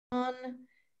On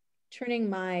turning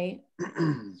my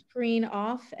screen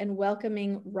off and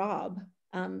welcoming Rob.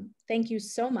 Thank you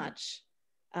so much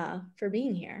for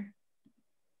being here.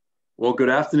 Well, good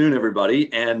afternoon,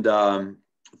 everybody. And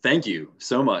thank you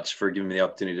so much for giving me the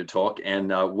opportunity to talk. And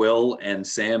Will and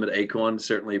Sam at Acorn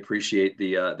certainly appreciate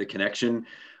the connection.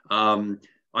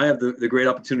 I have the great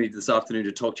opportunity this afternoon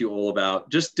to talk to you all about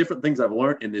just different things I've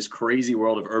learned in this crazy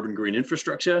world of urban green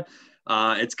infrastructure.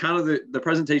 It's kind of the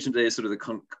presentation today is sort of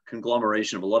the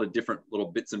conglomeration of a lot of different little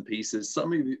bits and pieces.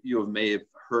 Some of you may have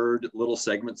heard little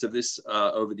segments of this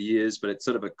over the years, but it's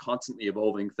sort of a constantly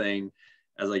evolving thing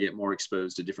as I get more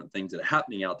exposed to different things that are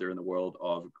happening out there in the world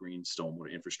of green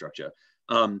stormwater infrastructure.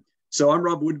 So I'm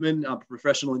Rob Woodman, I'm a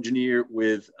professional engineer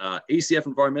with ACF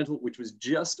Environmental, which was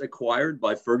just acquired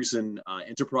by Ferguson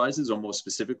Enterprises, or more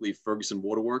specifically Ferguson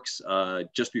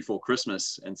WATERWORKS, just before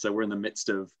Christmas. And so we're in the midst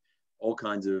of all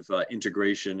kinds of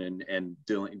integration and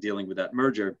dealing with that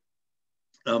merger.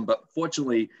 But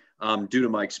fortunately, due to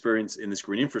my experience in this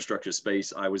green infrastructure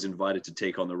space, I was invited to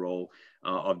take on the role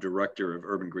of Director of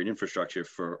Urban Green Infrastructure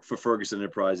for Ferguson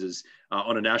Enterprises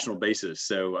on a national basis.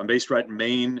 So I'm based right in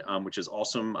Maine, which is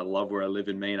awesome. I love where I live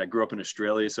in Maine. I grew up in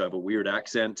Australia, so I have a weird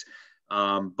accent.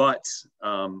 But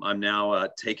I'm now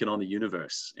taking on the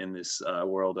universe in this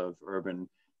world of urban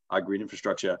green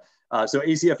infrastructure. So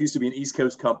ACF used to be an East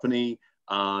Coast company.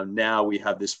 Now we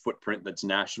have this footprint that's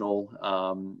national,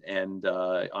 and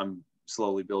I'm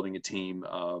slowly building a team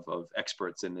of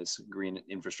experts in this green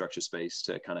infrastructure space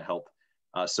to kind of help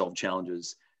solve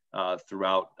challenges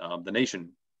throughout the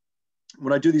nation.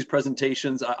 When I do these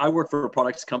presentations, I work for a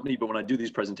products company, but when I do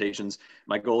these presentations,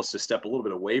 my goal is to step a little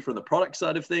bit away from the product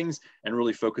side of things and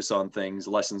really focus on things,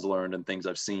 lessons learned, and things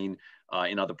I've seen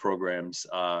in other programs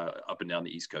up and down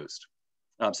the East Coast.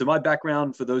 So my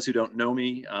background, for those who don't know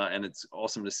me, and it's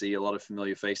awesome to see a lot of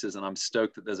familiar faces, and I'm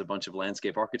stoked that there's a bunch of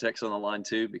landscape architects on the line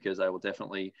too, because I will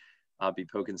definitely be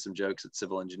poking some jokes at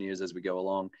civil engineers as we go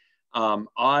along.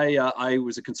 I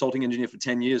was a consulting engineer for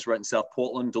 10 years right in South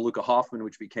Portland, DeLuca Hoffman,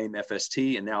 which became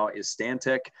FST and now is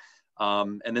Stantec.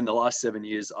 And then the last 7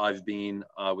 years I've been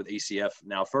with ACF,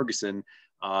 now Ferguson,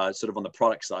 sort of on the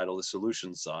product side or the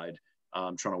solutions side.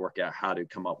 Trying to work out how to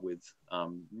come up with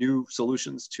new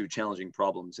solutions to challenging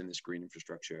problems in this green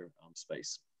infrastructure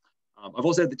space. I've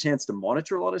also had the chance to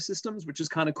monitor a lot of systems, which is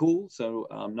kind of cool. So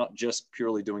not just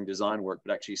purely doing design work,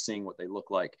 but actually seeing what they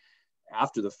look like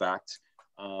after the fact.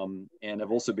 And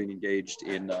I've also been engaged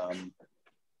in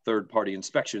third-party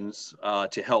inspections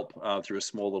to help through a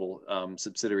small little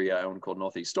subsidiary I own called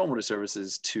Northeast Stormwater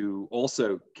Services to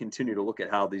also continue to look at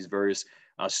how these various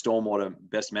stormwater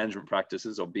best management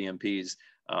practices, or BMPs,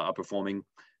 are performing.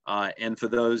 And for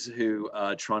those who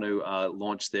are trying to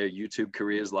launch their YouTube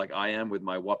careers like I am with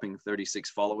my whopping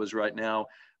 36 followers right now,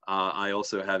 I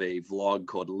also have a vlog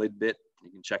called Lidbit.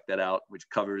 You can check that out, which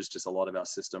covers just a lot of our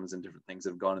systems and different things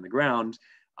that have gone in the ground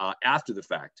after the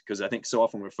fact, because I think so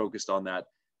often we're focused on that,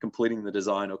 completing the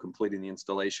design or completing the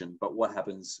installation. But what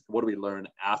happens, what do we learn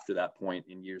after that point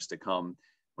in years to come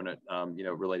when it,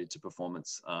 related to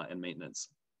performance and maintenance?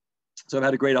 So I've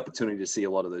had a great opportunity to see a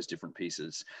lot of those different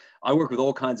pieces. I work with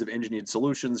all kinds of engineered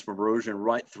solutions, from erosion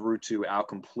right through to our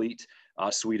complete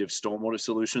suite of stormwater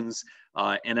solutions.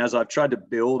 And as I've tried to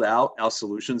build out our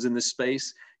solutions in this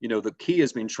space, the key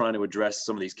has been trying to address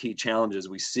some of these key challenges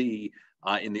we see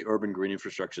in the urban green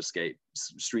infrastructure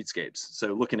streetscapes. So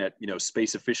looking at,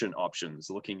 space efficient options,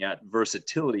 looking at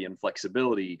versatility and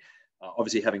flexibility,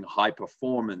 obviously having high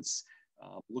performance,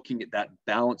 looking at that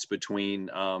balance between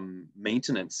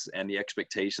maintenance and the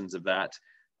expectations of that,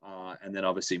 and then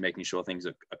obviously making sure things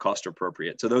are cost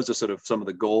appropriate. So those are sort of some of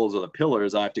the goals or the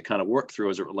pillars I have to kind of work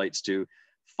through as it relates to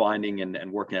finding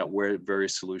and working out where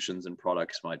various solutions and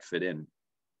products might fit in.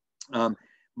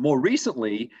 More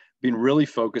recently, been really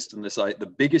focused on this,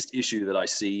 the biggest issue that I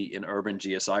see in urban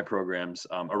GSI programs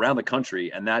around the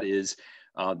country, and that is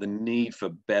the need for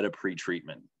better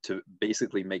pre-treatment to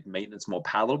basically make maintenance more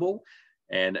palatable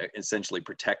and essentially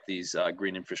protect these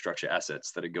green infrastructure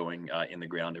assets that are going in the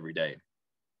ground every day.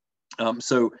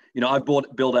 So, I've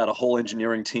built out a whole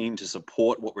engineering team to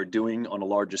support what we're doing on a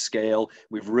larger scale.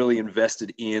 We've really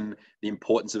invested in the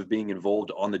importance of being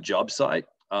involved on the job site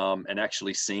and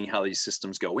actually seeing how these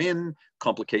systems go in,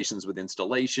 complications with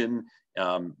installation,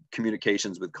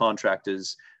 communications with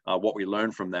contractors, what we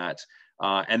learn from that.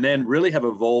 And then really have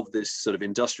evolved this sort of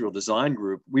industrial design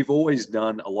group. We've always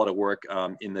done a lot of work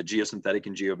in the geosynthetic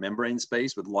and geomembrane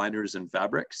space with liners and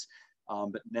fabrics.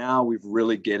 But now we've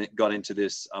really got into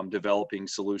this developing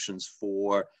solutions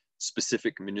for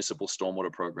specific municipal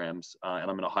stormwater programs. And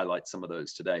I'm going to highlight some of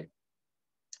those today.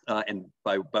 And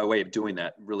by way of doing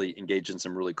that, really engage in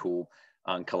some really cool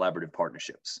collaborative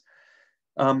partnerships.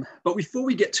 But before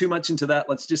we get too much into that,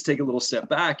 let's just take a little step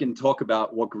back and talk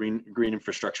about what green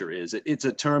infrastructure is. It's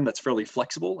a term that's fairly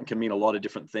flexible and can mean a lot of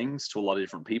different things to a lot of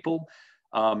different people.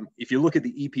 If you look at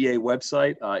the EPA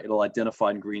website, it'll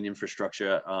identify green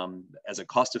infrastructure as a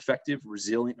cost-effective,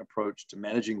 resilient approach to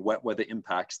managing wet weather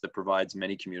impacts that provides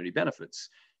many community benefits.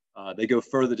 They go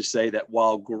further to say that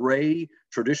while gray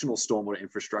traditional stormwater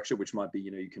infrastructure, which might be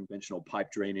your conventional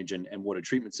pipe drainage and water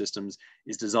treatment systems,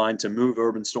 is designed to move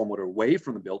urban stormwater away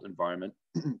from the built environment,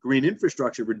 green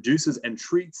infrastructure reduces and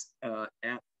treats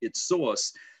at its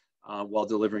source while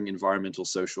delivering environmental,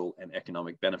 social, and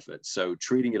economic benefits. So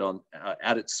treating it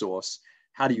at its source.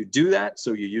 How do you do that?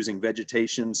 So you're using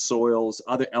vegetation, soils,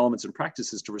 other elements and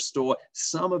practices to restore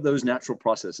some of those natural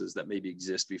processes that maybe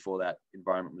exist before that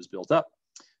environment was built up.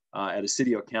 At a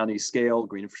city or county scale,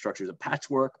 green infrastructure is a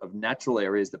patchwork of natural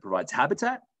areas that provides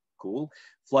habitat, cool,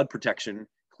 flood protection,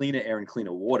 cleaner air and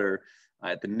cleaner water.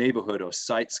 At the neighborhood or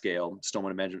site scale,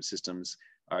 stormwater management systems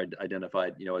are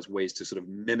identified, as ways to sort of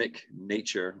mimic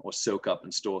nature or soak up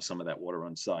and store some of that water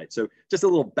on site. So just a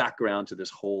little background to this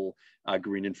whole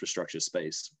green infrastructure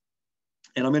space.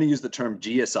 And I'm going to use the term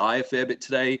GSI a fair bit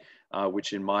today,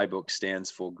 which in my book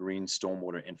stands for Green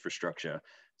Stormwater Infrastructure.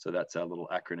 So that's our little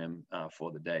acronym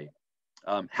for the day.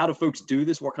 How do folks do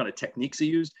this? What kind of techniques are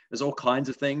used? There's all kinds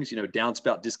of things,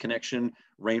 downspout disconnection,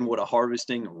 rainwater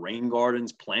harvesting, rain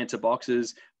gardens, planter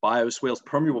boxes, bioswales,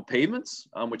 permeable pavements,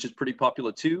 which is pretty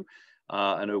popular too.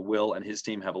 I know Will and his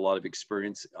team have a lot of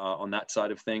experience on that side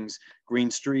of things.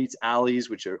 Green streets, alleys,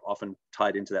 which are often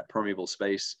tied into that permeable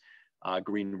space.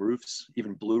 Green roofs,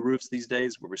 even blue roofs these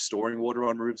days. We're restoring water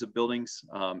on roofs of buildings,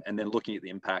 and then looking at the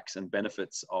impacts and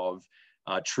benefits of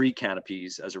tree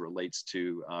canopies as it relates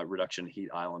to reduction heat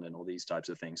island and all these types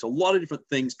of things. So a lot of different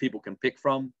things people can pick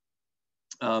from.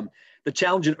 The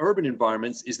challenge in urban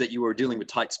environments is that you are dealing with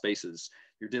tight spaces.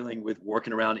 You're dealing with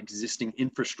working around existing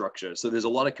infrastructure. So there's a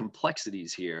lot of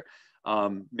complexities here.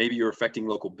 Maybe you're affecting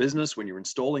local business when you're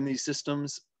installing these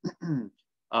systems.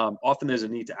 Often there's a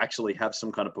need to actually have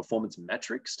some kind of performance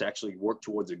metrics to actually work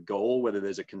towards a goal, whether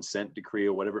there's a consent decree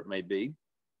or whatever it may be.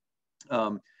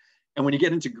 And when you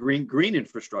get into green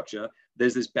infrastructure,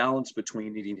 there's this balance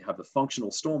between needing to have the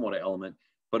functional stormwater element,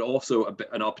 but also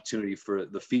an opportunity for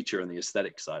the feature and the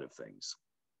aesthetic side of things.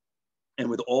 And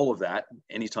with all of that,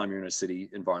 anytime you're in a city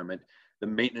environment, the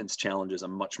maintenance challenges are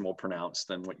much more pronounced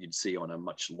than what you'd see on a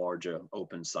much larger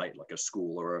open site like a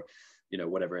school or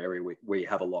whatever area where you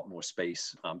have a lot more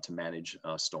space to manage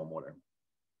stormwater.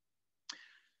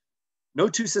 No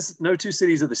two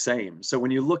cities are the same. So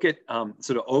when you look at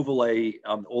sort of overlay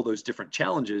all those different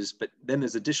challenges, but then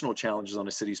there's additional challenges on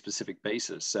a city-specific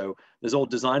basis. So there's all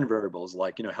design variables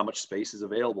like how much space is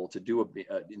available to do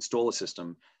install a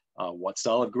system, what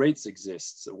style of grates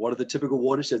exists, what are the typical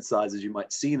watershed sizes you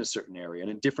might see in a certain area, and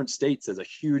in different states there's a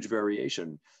huge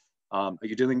variation. Are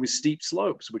you dealing with steep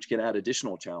slopes, which can add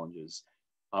additional challenges?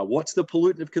 What's the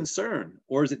pollutant of concern,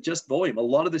 or is it just volume? A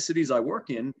lot of the cities I work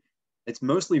in, it's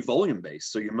mostly volume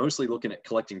based. So you're mostly looking at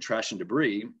collecting trash and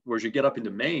debris, whereas you get up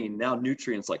into Maine, now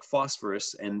nutrients like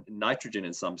phosphorus and nitrogen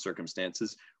in some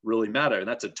circumstances really matter. And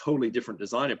that's a totally different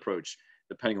design approach,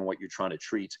 depending on what you're trying to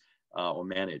treat or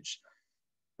manage.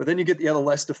 But then you get the other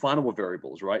less definable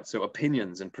variables, right? So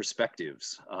opinions and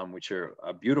perspectives, which are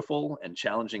beautiful and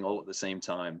challenging all at the same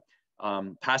time.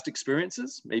 Past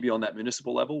experiences, maybe on that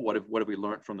municipal level, what have we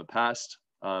learned from the past?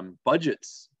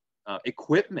 Budgets,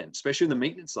 equipment, especially the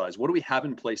maintenance side. What do we have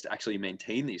in place to actually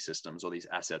maintain these systems or these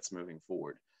assets moving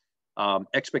forward?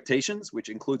 Expectations, which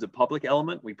includes a public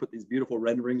element. We put these beautiful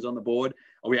renderings on the board.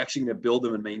 Are we actually going to build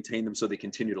them and maintain them so they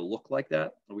continue to look like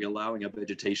that? Are we allowing our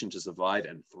vegetation to survive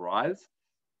and thrive?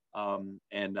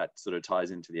 And that sort of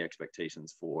ties into the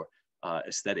expectations for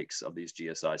aesthetics of these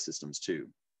GSI systems too.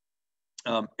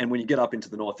 And when you get up into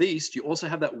the Northeast, you also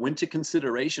have that winter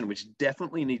consideration, which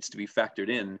definitely needs to be factored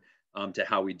in to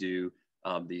how we do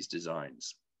these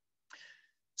designs.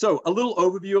 So a little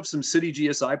overview of some city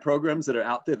GSI programs that are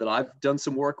out there that I've done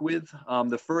some work with.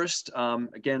 The first,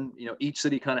 again, each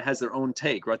city kind of has their own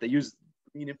take, right? They use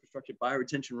green infrastructure,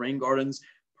 bioretention, rain gardens,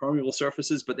 permeable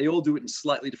surfaces, but they all do it in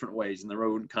slightly different ways in their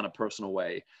own kind of personal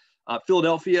way.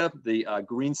 Philadelphia, the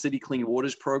Green City Clean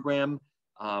Waters program,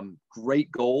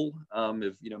 great goal of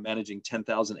managing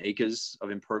 10,000 acres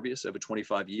of impervious over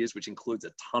 25 years, which includes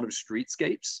a ton of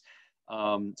streetscapes.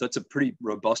 So it's a pretty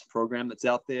robust program that's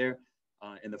out there.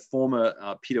 And the former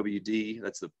PWD,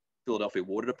 that's the Philadelphia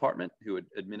Water Department, who would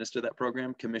administer that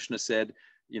program, commissioner said,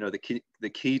 the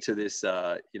key to this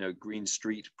green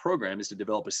street program is to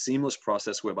develop a seamless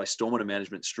process whereby stormwater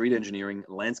management, street engineering,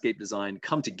 landscape design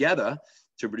come together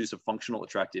to produce a functional,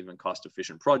 attractive, and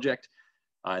cost-efficient project.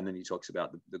 And then he talks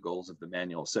about the goals of the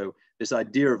manual. So this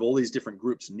idea of all these different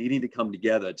groups needing to come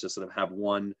together to sort of have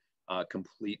one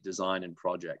complete design and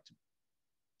project.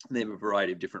 And they have a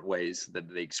variety of different ways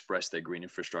that they express their green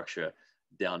infrastructure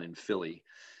down in Philly.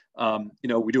 You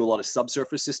know, we do a lot of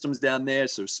subsurface systems down there,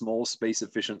 so small space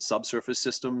efficient subsurface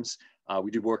systems.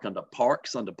 We do work under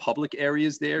parks, under public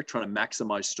areas there, trying to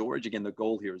maximize storage. Again, the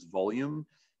goal here is volume.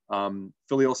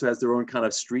 Philly also has their own kind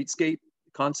of streetscape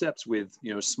concepts with,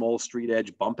 you know, small street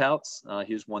edge bump outs.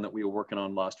 Here's one that we were working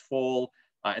on last fall,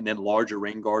 and then larger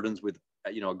rain gardens with,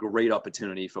 you know, a great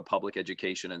opportunity for public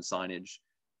education and signage.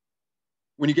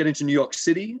 When you get into New York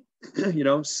City, you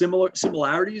know,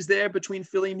 similarities there between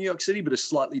Philly and New York City, but a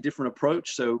slightly different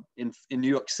approach. So in New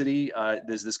York City,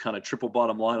 there's this kind of triple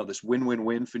bottom line, or this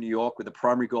win-win-win for New York, with the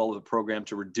primary goal of the program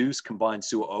to reduce combined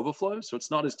sewer overflow. So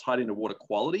it's not as tied into water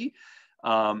quality,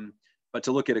 but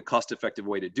to look at a cost-effective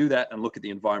way to do that and look at the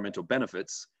environmental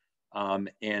benefits.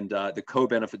 The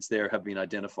co-benefits there have been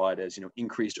identified as, you know,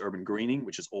 increased urban greening,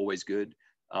 which is always good.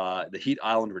 The heat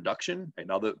island reduction,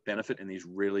 another benefit in these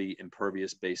really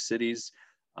impervious-based cities,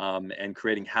 and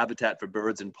creating habitat for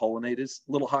birds and pollinators.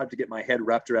 A little hard to get my head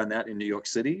wrapped around that in New York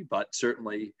City, but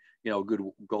certainly, you know, a good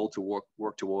goal to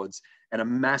work towards, and a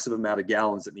massive amount of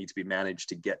gallons that need to be managed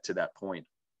to get to that point.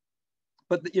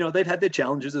 But, you know, they've had their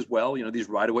challenges as well. You know, these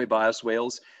right-of-way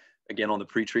bioswales, again, on the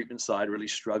pre-treatment side, really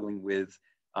struggling with,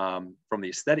 from the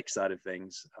aesthetic side of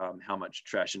things, how much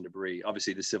trash and debris.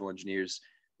 Obviously, the civil engineers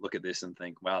look at this and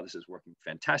think, wow, this is working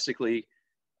fantastically,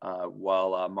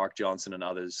 while Mark Johnson and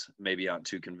others maybe aren't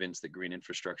too convinced that green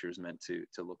infrastructure is meant to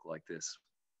look like this.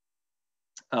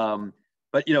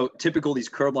 But, you know, typical these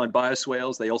curbline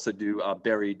bioswales, they also do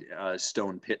buried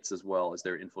stone pits as well as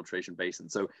their infiltration basin.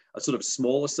 So a sort of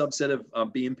smaller subset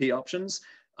of BMP options,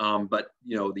 but,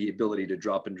 you know, the ability to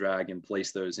drop and drag and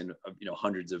place those in, you know,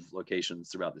 hundreds of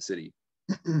locations throughout the city.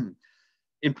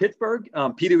 In Pittsburgh,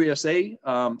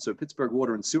 PWSA, so Pittsburgh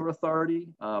Water and Sewer Authority,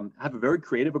 have a very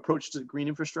creative approach to green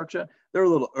infrastructure. They're a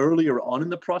little earlier on in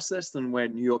the process than where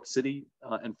New York City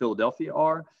and Philadelphia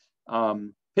are.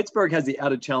 Pittsburgh has the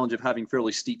added challenge of having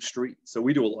fairly steep streets. So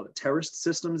we do a lot of terraced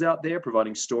systems out there,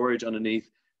 providing storage underneath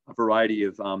a variety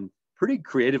of pretty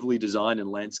creatively designed and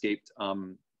landscaped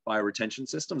bioretention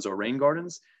systems or rain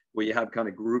gardens, where you have kind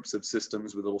of groups of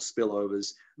systems with little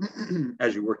spillovers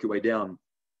as you work your way down.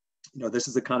 You know, this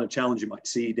is the kind of challenge you might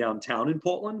see downtown in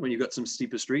Portland when you've got some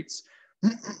steeper streets.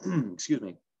 Excuse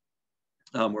me.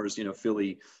 Whereas, you know,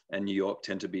 Philly and New York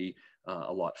tend to be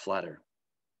a lot flatter.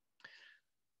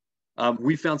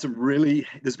 We found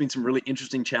there's been some really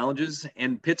interesting challenges.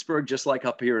 And Pittsburgh, just like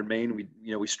up here in Maine,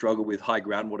 we struggle with high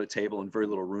groundwater table and very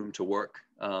little room to work.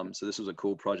 So this was a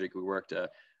cool project. We worked a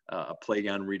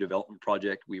playground redevelopment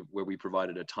project where we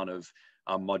provided a ton of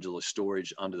modular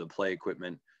storage under the play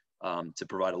equipment, to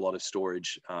provide a lot of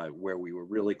storage where we were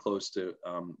really close to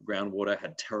groundwater,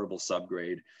 had terrible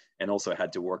subgrade, and also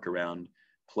had to work around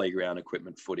playground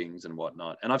equipment footings and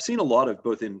whatnot. And I've seen a lot of,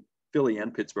 both in Philly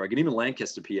and Pittsburgh, and even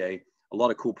Lancaster, PA, a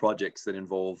lot of cool projects that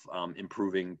involve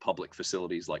improving public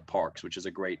facilities like parks, which is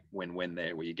a great win-win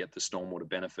there, where you get the stormwater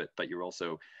benefit, but you're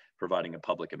also providing a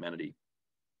public amenity.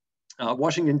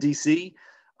 Washington, DC,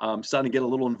 starting to get a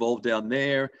little involved down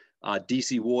there.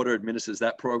 DC Water administers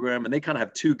that program, and they kind of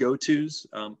have two go-tos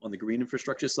on the green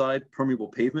infrastructure side: permeable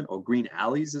pavement, or green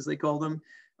alleys as they call them,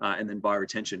 and then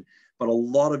bioretention. But a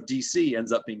lot of DC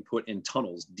ends up being put in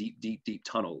tunnels, deep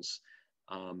tunnels,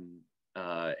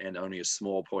 and only a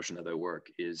small portion of their work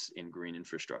is in green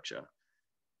infrastructure.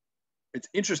 It's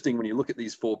interesting when you look at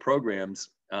these four programs,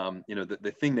 you know,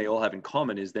 the thing they all have in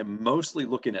common is they're mostly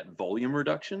looking at volume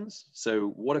reductions.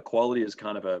 So water quality is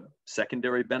kind of a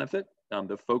secondary benefit.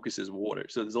 The focus is water.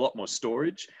 So there's a lot more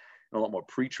storage, and a lot more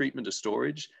pre-treatment of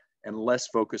storage, and less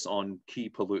focus on key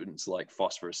pollutants like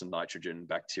phosphorus and nitrogen,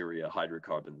 bacteria,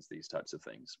 hydrocarbons, these types of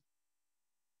things.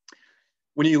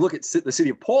 When you look at the city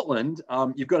of Portland,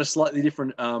 you've got a slightly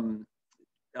different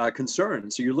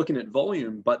concern. So you're looking at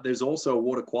volume, but there's also a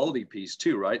water quality piece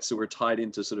too, right? So we're tied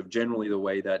into sort of generally the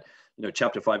way that, you know,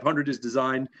 Chapter 500 is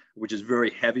designed, which is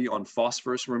very heavy on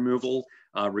phosphorus removal,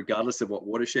 regardless of what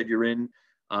watershed you're in.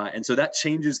 And so that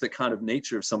changes the kind of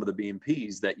nature of some of the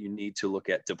BMPs that you need to look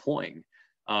at deploying.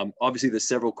 Obviously, there's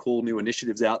several cool new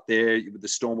initiatives out there with the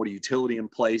stormwater utility in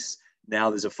place. Now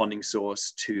there's a funding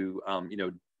source to,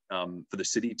 for the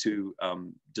city to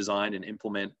design and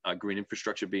implement green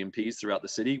infrastructure BMPs throughout the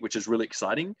city, which is really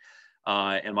exciting.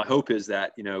 And my hope is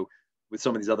that, you know, with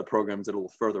some of these other programs that are a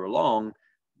little further along,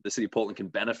 the city of Portland can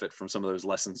benefit from some of those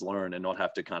lessons learned and not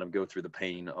have to kind of go through the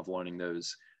pain of learning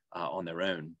those on their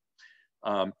own.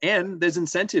 And there's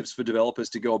incentives for developers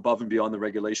to go above and beyond the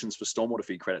regulations for stormwater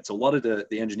fee credits. A lot of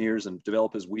the engineers and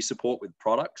developers we support with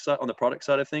products on the product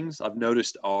side of things, I've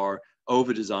noticed are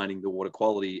over-designing the water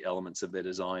quality elements of their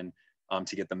design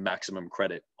to get the maximum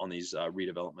credit on these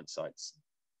redevelopment sites.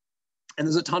 And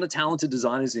there's a ton of talented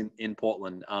designers in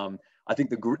Portland. I think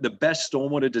the best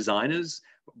stormwater designers,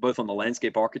 both on the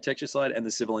landscape architecture side and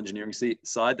the civil engineering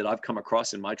side that I've come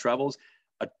across in my travels,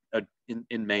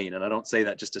 in Maine. And I don't say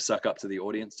that just to suck up to the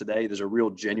audience today. There's a real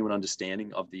genuine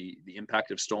understanding of the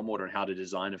impact of stormwater and how to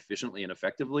design efficiently and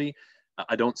effectively.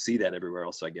 I don't see that everywhere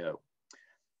else I go.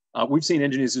 We've seen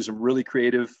engineers do some really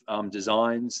creative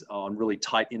designs on really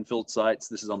tight infilled sites.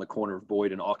 This is on the corner of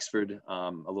Boyd and Oxford,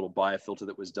 a little biofilter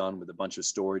that was done with a bunch of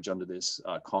storage under this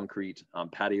concrete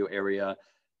patio area,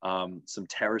 some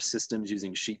terrace systems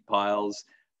using sheet piles.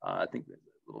 I think there's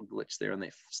a little glitch there on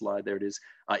the slide, there it is.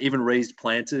 Even raised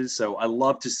planters. So I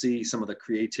love to see some of the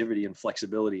creativity and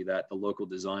flexibility that the local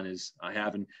designers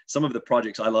have. And some of the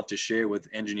projects I love to share with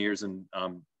engineers and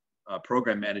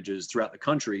program managers throughout the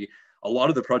country. A lot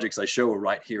of the projects I show are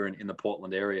right here in the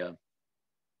Portland area.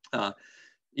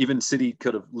 Even city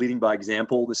kind of leading by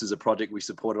example. This is a project we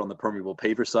supported on the permeable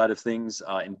paver side of things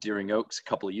in Deering Oaks a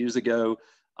couple of years ago.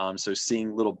 So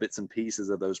seeing little bits and pieces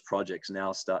of those projects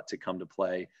now start to come to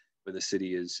play where the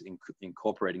city is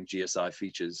incorporating GSI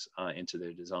features into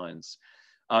their designs.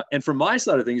 And from my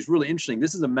side of things, really interesting.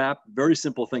 This is a map, very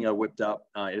simple thing I whipped up.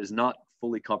 It is not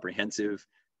fully comprehensive.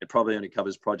 It probably only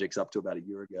covers projects up to about a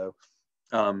year ago.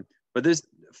 But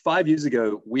 5 years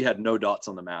ago, we had no dots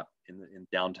on the map in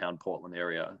downtown Portland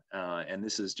area. And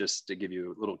this is just to give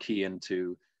you a little key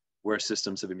into where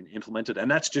systems have been implemented. And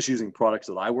that's just using products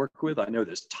that I work with. I know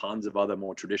there's tons of other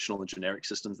more traditional and generic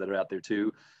systems that are out there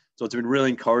too. So it's been really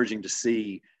encouraging to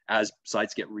see as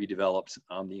sites get redeveloped,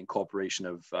 the incorporation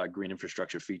of green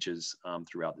infrastructure features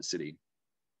throughout the city.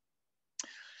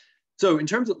 So in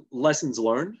terms of lessons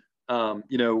learned,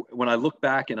 you know, when I look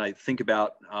back and I think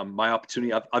about my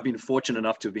opportunity, I've been fortunate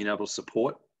enough to have been able to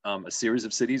support a series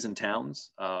of cities and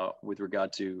towns with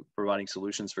regard to providing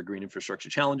solutions for green infrastructure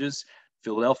challenges.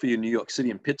 Philadelphia, New York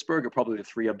City, and Pittsburgh are probably the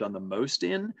three I've done the most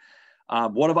in.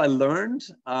 What have I learned?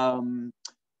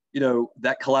 You know,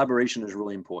 that collaboration is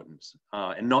really important.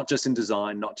 And not just in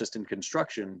design, not just in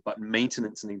construction, but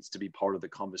maintenance needs to be part of the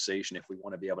conversation if we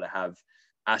want to be able to have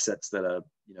assets that are,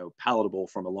 you know, palatable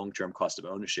from a long-term cost of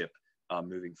ownership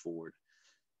moving forward.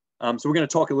 So we're going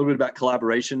to talk a little bit about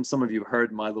collaboration. Some of you have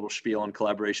heard my little spiel on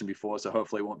collaboration before, so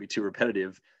hopefully it won't be too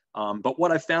repetitive. But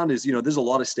what I found is, you know, there's a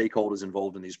lot of stakeholders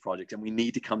involved in these projects, and we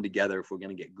need to come together if we're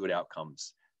going to get good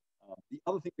outcomes. The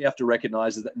other thing we have to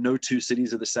recognize is that no two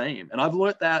cities are the same. And I've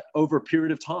learned that over a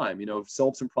period of time. You know,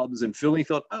 solved some problems in Philly,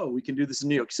 thought, oh, we can do this in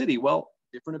New York City. Well,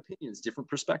 different opinions, different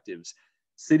perspectives.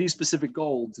 City-specific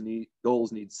goals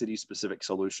need city-specific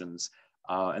solutions.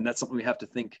 And that's something we have to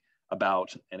think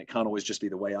about. And it can't always just be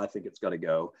the way I think it's got to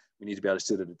go. We need to be able to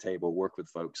sit at a table, work with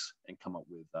folks, and come up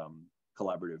with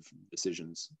collaborative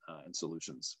decisions and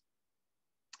solutions.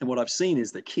 And what I've seen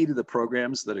is the key to the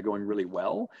programs that are going really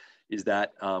well is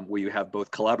that where you have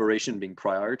both collaboration being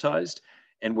prioritized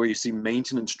and where you see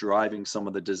maintenance driving some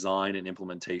of the design and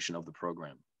implementation of the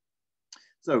program.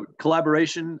 So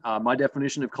collaboration, my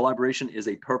definition of collaboration is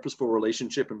a purposeful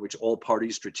relationship in which all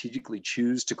parties strategically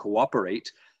choose to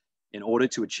cooperate in order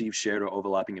to achieve shared or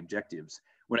overlapping objectives.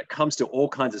 When it comes to all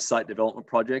kinds of site development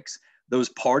projects, those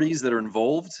parties that are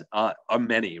involved are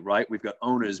many, right? We've got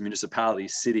owners,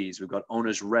 municipalities, cities, we've got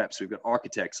owners, reps, we've got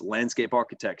architects, landscape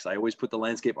architects. I always put the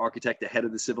landscape architect ahead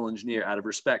of the civil engineer out of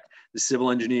respect. The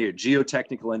civil engineer,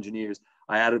 geotechnical engineers.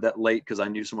 I added that late because I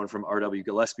knew someone from RW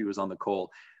Gillespie was on the call.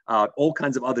 All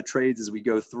kinds of other trades as we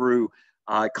go through,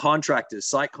 contractors,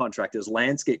 site contractors,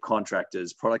 landscape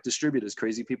contractors, product distributors,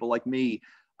 crazy people like me.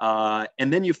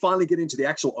 And then you finally get into the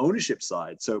actual ownership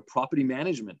side. So property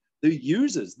management, the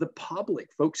users, the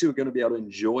public, folks who are going to be able to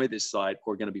enjoy this site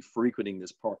or are going to be frequenting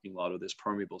this parking lot or this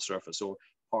permeable surface or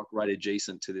park right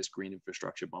adjacent to this green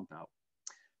infrastructure bump out.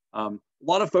 A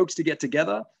lot of folks to get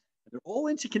together. They're all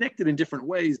interconnected in different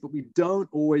ways, but we don't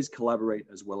always collaborate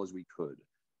as well as we could.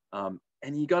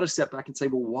 And you got to step back and say,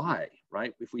 well, why,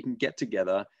 right? If we can get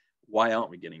together, why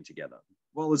aren't we getting together?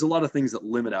 Well, there's a lot of things that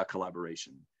limit our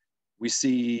collaboration. We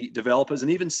see developers and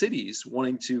even cities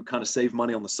wanting to kind of save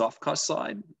money on the soft cost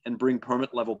side and bring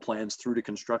permit level plans through to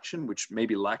construction, which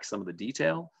maybe lacks some of the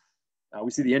detail. We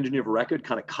see the engineer of record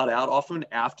kind of cut out often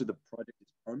after the project is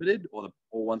permitted or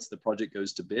once the project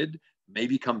goes to bid,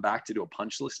 maybe come back to do a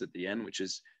punch list at the end, which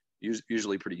is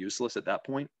usually pretty useless at that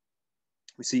point.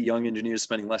 We see young engineers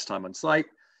spending less time on site.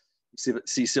 We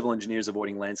see civil engineers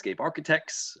avoiding landscape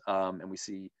architects, and we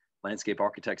see landscape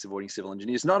architects avoiding civil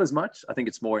engineers. Not as much. I think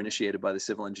it's more initiated by the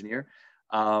civil engineer.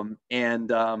 You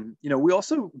know, we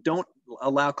also don't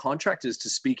allow contractors to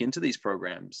speak into these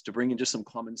programs, to bring in just some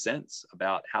common sense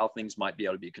about how things might be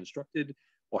able to be constructed,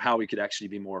 or how we could actually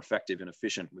be more effective and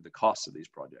efficient with the costs of these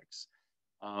projects.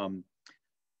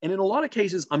 And in a lot of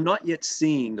cases, I'm not yet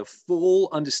seeing the full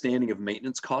understanding of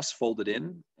maintenance costs folded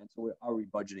in. And so are we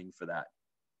budgeting for that?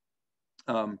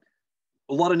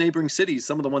 A lot of neighboring cities,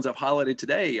 some of the ones I've highlighted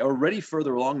today, are already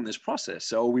further along in this process.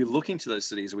 So are we looking to those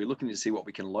cities? Are we looking to see what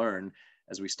we can learn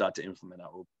as we start to implement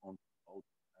our own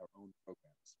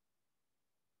programs?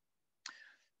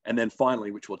 And then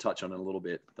finally, which we'll touch on in a little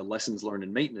bit, the lessons learned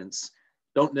in maintenance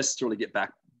don't necessarily get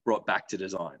brought back to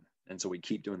design. And so we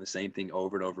keep doing the same thing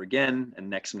over and over again. And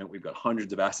next minute, we've got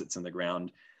hundreds of assets in the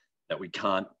ground that we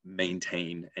can't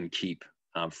maintain and keep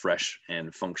fresh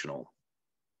and functional.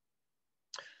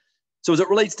 So as it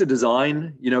relates to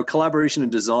design, you know, collaboration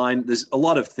and design, there's a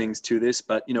lot of things to this,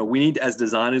 but, you know, we need, as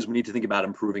designers, we need to think about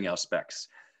improving our specs.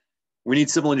 We need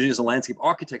civil engineers and landscape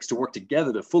architects to work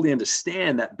together to fully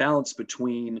understand that balance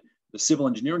between the civil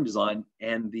engineering design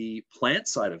and the plant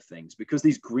side of things, because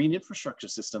these green infrastructure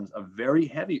systems are very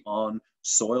heavy on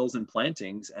soils and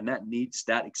plantings, and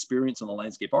that experience on the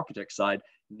landscape architect side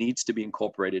needs to be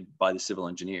incorporated by the civil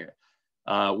engineer.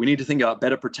 We need to think about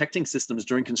better protecting systems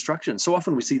during construction. So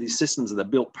often we see these systems that are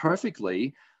built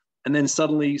perfectly, and then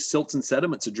suddenly silts and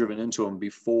sediments are driven into them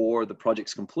before the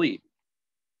project's complete.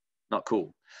 Not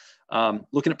cool.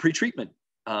 Looking at pretreatment.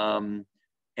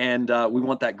 We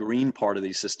want that green part of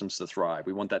these systems to thrive.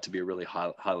 We want that to be a really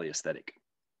highly aesthetic.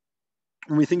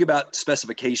 When we think about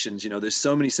specifications, you know, there's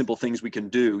so many simple things we can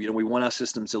do. You know, we want our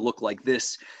systems to look like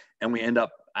this, and we end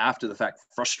up after the fact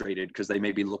frustrated because they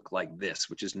maybe look like this,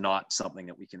 which is not something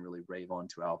that we can really rave on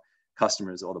to our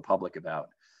customers or the public about.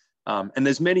 And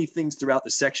there's many things throughout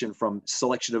the section, from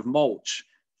selection of mulch,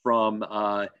 from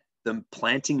the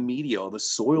planting media or the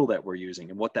soil that we're using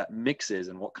and what that mix is,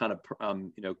 and what kind of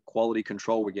you know, quality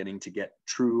control we're getting to get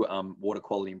true water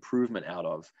quality improvement out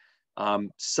of.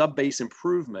 Sub-base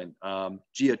improvement,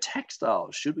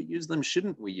 geotextiles, should we use them?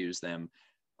 Shouldn't we use them?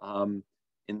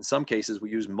 In some cases, we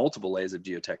use multiple layers of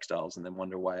geotextiles and then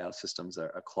wonder why our systems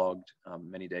are clogged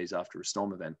many days after a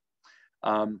storm event.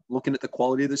 Looking at the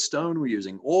quality of the stone we're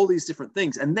using, all these different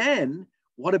things. And then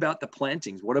what about the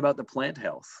plantings? What about the plant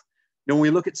health? You know, when we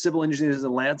look at civil engineers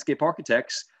and landscape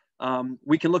architects,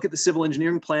 we can look at the civil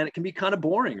engineering plan. It can be kind of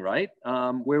boring, right?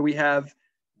 Where we have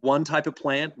one type of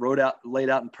plant laid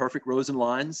out in perfect rows and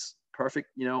lines, perfect,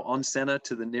 you know, on center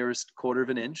to the nearest quarter of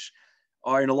an inch.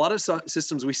 Or in a lot of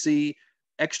systems, we see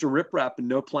extra riprap and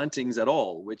no plantings at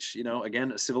all, which, you know,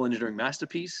 again, a civil engineering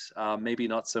masterpiece, maybe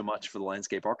not so much for the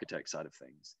landscape architect side of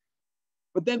things.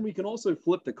 But then we can also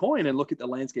flip the coin and look at the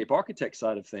landscape architect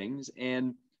side of things.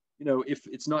 And, you know, if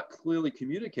it's not clearly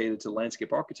communicated to the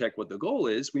landscape architect what the goal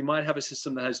is, we might have a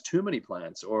system that has too many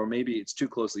plants, or maybe it's too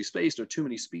closely spaced, or too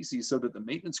many species, so that the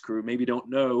maintenance crew maybe don't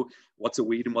know what's a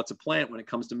weed and what's a plant when it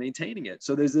comes to maintaining it.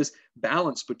 So there's this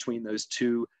balance between those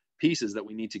two pieces that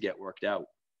we need to get worked out.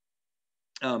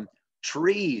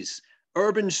 Trees,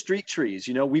 urban street trees,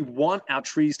 you know, we want our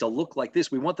trees to look like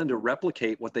this. We want them to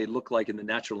replicate what they look like in the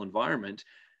natural environment,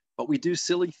 but we do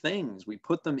silly things. We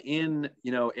put them in,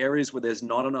 you know, areas where there's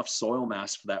not enough soil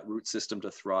mass for that root system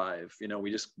to thrive. You know, we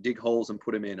just dig holes and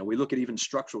put them in, and we look at even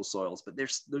structural soils, but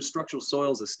those structural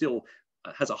soils are still,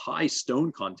 has a high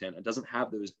stone content. It doesn't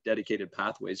have those dedicated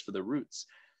pathways for the roots.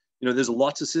 You know, there's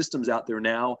lots of systems out there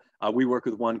now. We work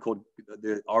with one called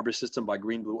the Arbor System by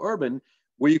Green Blue Urban,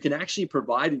 where you can actually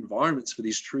provide environments for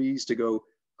these trees to go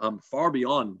far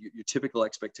beyond your typical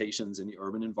expectations in the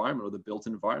urban environment or the built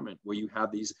environment, where you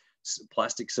have these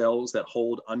plastic cells that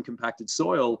hold uncompacted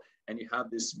soil, and you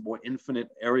have this more infinite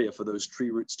area for those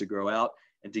tree roots to grow out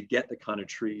and to get the kind of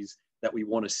trees that we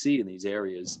want to see in these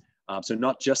areas. So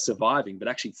not just surviving, but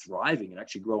actually thriving and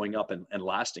actually growing up and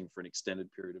lasting for an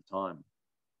extended period of time.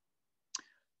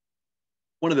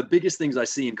 One of the biggest things I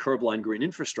see in curb-line green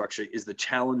infrastructure is the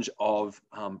challenge of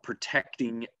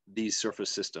protecting these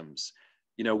surface systems.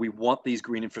 You know, we want these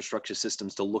green infrastructure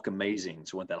systems to look amazing,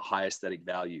 so we want that high aesthetic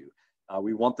value.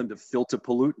 We want them to filter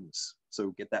pollutants,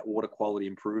 so get that water quality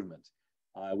improvement.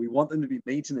 We want them to be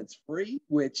maintenance-free,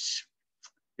 which,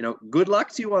 you know, good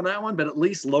luck to you on that one, but at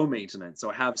least low maintenance.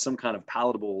 So have some kind of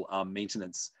palatable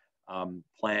maintenance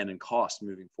plan and cost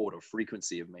moving forward, or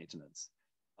frequency of maintenance.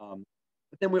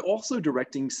 But then we're also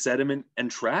directing sediment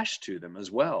and trash to them as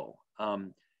well.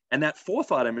 And that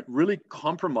fourth item, it really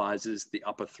compromises the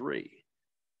upper three.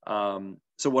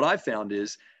 So what I've found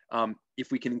is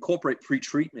if we can incorporate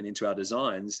pre-treatment into our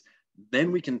designs,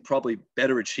 then we can probably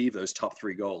better achieve those top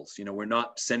 3 goals. You know, we're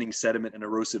not sending sediment and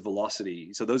erosive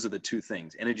velocity. So those are the 2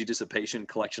 things: energy dissipation,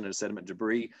 collection of sediment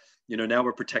debris. You know, now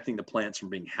we're protecting the plants from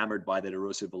being hammered by that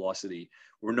erosive velocity.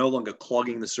 We're no longer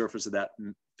clogging the surface of that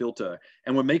filter,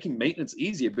 and we're making maintenance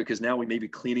easier because now we may be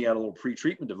cleaning out a little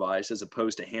pre-treatment device as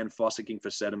opposed to hand fossicking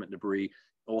for sediment debris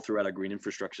all throughout our green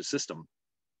infrastructure system.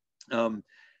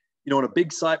 You know, on a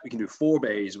big site, we can do 4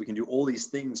 bays. We can do all these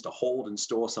things to hold and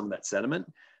store some of that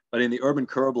sediment. But in the urban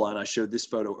curb line, I showed this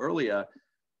photo earlier,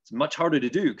 it's much harder to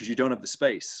do because you don't have the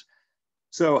space.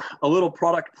 So a little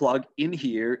product plug in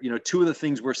here, you know, 2 of the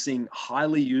things we're seeing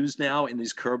highly used now in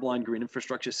these curb line green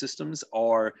infrastructure systems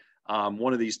are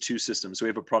one of these 2 systems. So we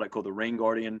have a product called the Rain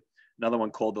Guardian, another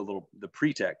one called the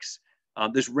Pretex.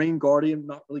 This Rain Guardian,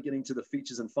 not really getting to the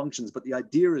features and functions, but the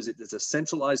idea is it's a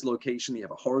centralized location. You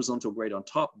have a horizontal grate on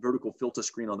top, vertical filter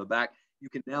screen on the back. You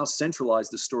can now centralize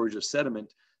the storage of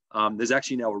sediment. There's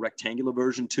actually now a rectangular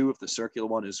version too, if the circular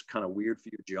one is kind of weird for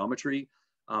your geometry.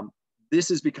 This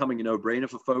is becoming a no-brainer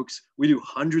for folks. We do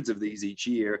hundreds of these each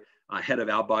year ahead of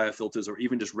our biofilters or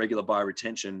even just regular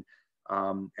bioretention.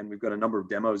 And we've got a number of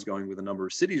demos going with a number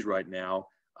of cities right now.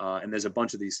 And there's a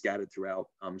bunch of these scattered throughout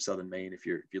southern Maine if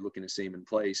you're looking to see them in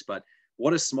place. But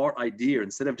what a smart idea.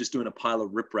 Instead of just doing a pile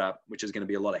of riprap, which is going to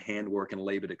be a lot of handwork and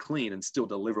labor to clean and still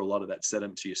deliver a lot of that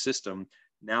sediment to your system,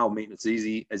 now maintenance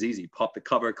easy. Pop the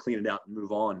cover, clean it out and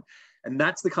move on. And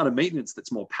that's the kind of maintenance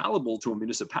that's more palatable to a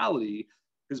municipality,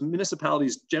 because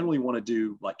municipalities generally want to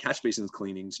do like catch basins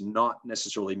cleanings, not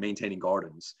necessarily maintaining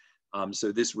gardens.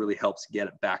 So this really helps get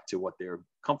it back to what they're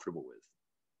comfortable with.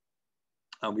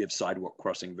 We have sidewalk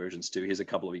crossing versions too. Here's a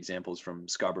couple of examples from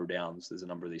Scarborough Downs. There's a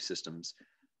number of these systems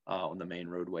on the main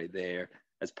roadway there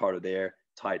as part of their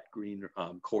tight green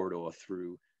corridor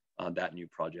through that new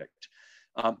project.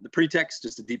 The Pretext,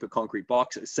 just a deeper concrete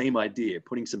box, same idea,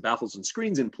 putting some baffles and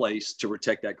screens in place to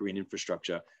protect that green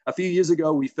infrastructure. A few years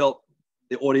ago, we felt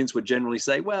the audience would generally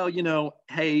say, well, you know,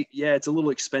 hey, yeah, it's a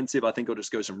little expensive. I think I'll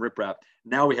just go some riprap.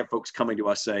 Now we have folks coming to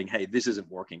us saying, hey, this isn't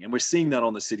working. And we're seeing that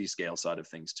on the city scale side of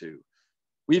things too.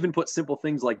 We even put simple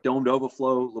things like domed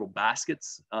overflow, little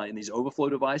baskets in these overflow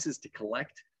devices to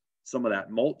collect some of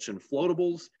that mulch and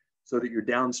floatables so that your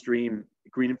downstream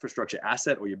green infrastructure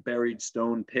asset or your buried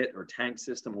stone pit or tank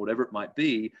system, whatever it might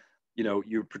be, you know,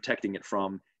 you're protecting it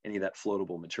from any of that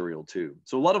floatable material too.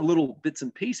 So a lot of little bits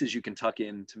and pieces you can tuck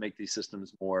in to make these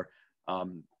systems more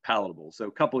palatable. So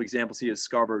a couple of examples here is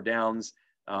Scarborough Downs.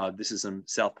 This is some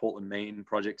South Portland, Maine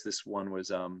projects. This one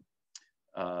was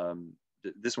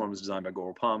designed by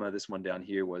Goral Palmer. This one down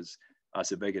here was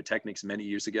Sebago Technics many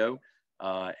years ago.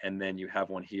 And then you have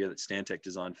one here that Stantec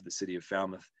designed for the city of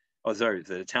Falmouth. Oh, sorry,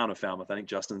 the town of Falmouth. I think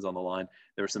Justin's on the line.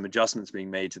 There are some adjustments being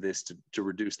made to this to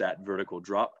reduce that vertical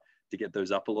drop to get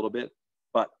those up a little bit.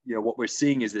 But you know what we're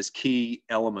seeing is this key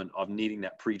element of needing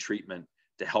that pre-treatment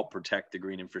to help protect the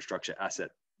green infrastructure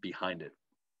asset behind it.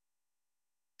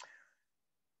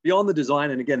 Beyond the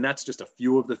design, and again, that's just a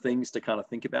few of the things to kind of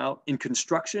think about. In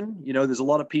construction, you know, there's a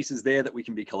lot of pieces there that we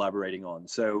can be collaborating on.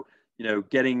 So, you know,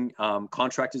 getting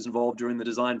contractors involved during the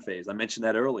design phase. I mentioned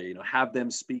that earlier, you know, have them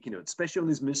speak into it, especially on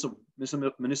these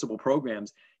municipal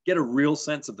programs, get a real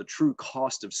sense of the true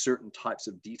cost of certain types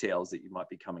of details that you might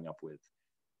be coming up with.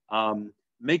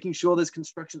 Making sure there's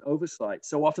construction oversight.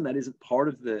 So often that isn't part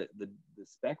of the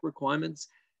spec requirements.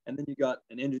 And then you got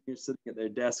an engineer sitting at their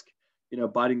desk, you know,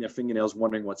 biting their fingernails,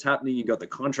 wondering what's happening. You got the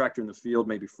contractor in the field,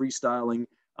 maybe freestyling.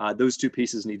 Those two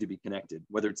pieces need to be connected,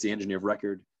 whether it's the engineer of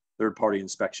record, third-party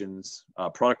inspections,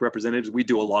 product representatives. We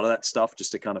do a lot of that stuff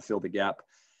just to kind of fill the gap.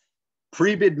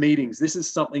 Pre-bid meetings. This is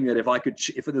something that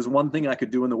if there's one thing I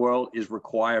could do in the world is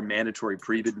require mandatory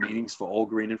pre-bid meetings for all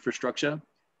green infrastructure.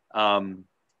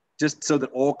 Just so that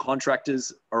all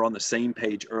contractors are on the same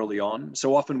page early on.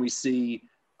 So often we see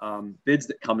bids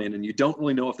that come in and you don't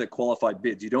really know if they're qualified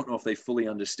bids. You don't know if they fully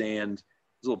understand.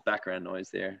 There's a little background noise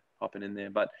there popping in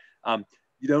there, but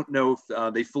you don't know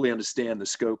if they fully understand the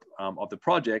scope of the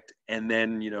project. And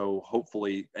then, you know,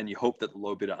 hopefully, and you hope that the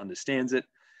low bidder understands it.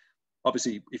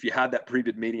 Obviously, if you have that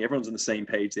pre-bid meeting, everyone's on the same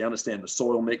page. They understand the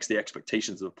soil mix, the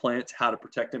expectations of the plants, how to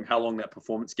protect them, how long that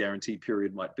performance guarantee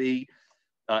period might be.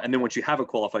 And then once you have a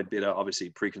qualified bidder, obviously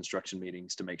pre-construction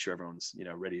meetings to make sure everyone's, you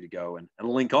know, ready to go and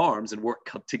link arms and work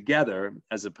together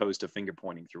as opposed to finger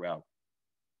pointing throughout.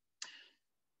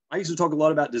 I used to talk a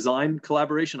lot about design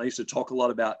collaboration. I used to talk a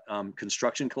lot about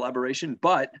construction collaboration,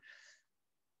 but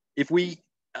if we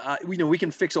know, we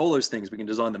can fix all those things. We can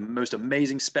design the most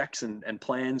amazing specs and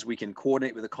plans. We can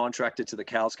coordinate with the contractor till the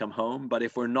cows come home. But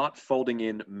if we're not folding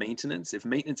in maintenance, if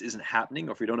maintenance isn't happening,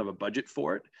 or if we don't have a budget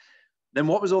for it, then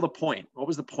what was all the point? What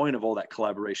was the point of all that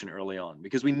collaboration early on?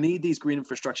 Because we need these green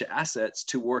infrastructure assets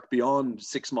to work beyond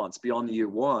 6 months, beyond the year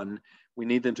one. We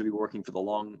need them to be working for the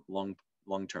long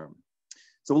term.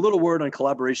 So a little word on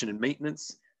collaboration and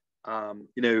maintenance.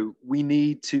 We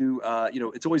need to,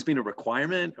 it's always been a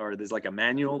requirement, or there's like a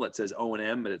manual that says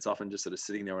O&M, but it's often just sort of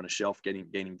sitting there on a shelf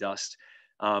gaining dust.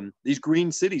 These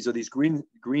green cities, or these green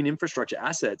infrastructure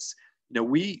assets,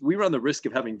 we run the risk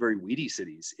of having very weedy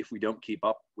cities if we don't keep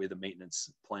up with a maintenance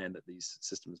plan that these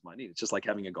systems might need. It's just like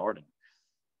having a garden.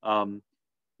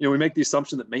 We make the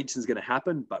assumption that maintenance is going to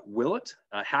happen, but will it?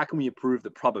 How can we improve the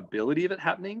probability of it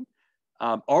happening?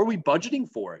 Are we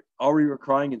budgeting for it? Are we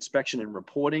requiring inspection and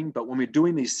reporting? But when we're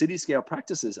doing these city scale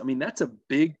practices, I mean, that's a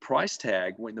big price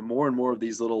tag when the more and more of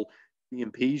these little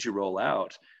BMPs you roll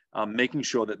out, making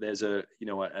sure that there's an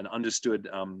understood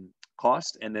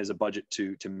cost and there's a budget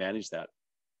to manage that.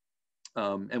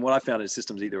 And what I found is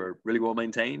systems either are really well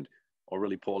maintained or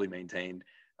really poorly maintained.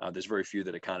 There's very few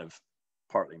that are kind of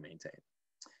partly maintained.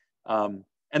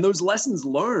 And those lessons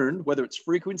learned, whether it's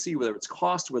frequency, whether it's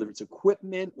cost, whether it's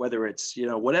equipment, whether it's,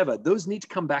 whatever, those need to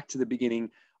come back to the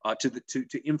beginning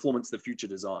to influence the future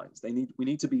designs. We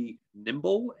need to be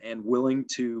nimble and willing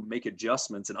to make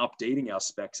adjustments and updating our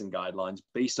specs and guidelines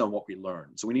based on what we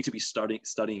learn. So we need to be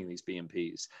studying these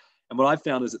BMPs. And what I've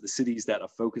found is that the cities that are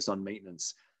focused on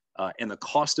maintenance and the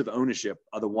cost of ownership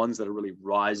are the ones that are really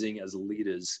rising as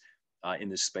leaders in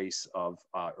this space of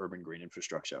urban green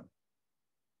infrastructure.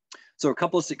 So a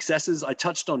couple of successes. I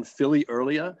touched on Philly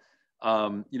earlier.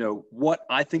 What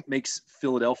I think makes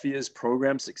Philadelphia's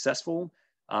program successful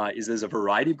is there's a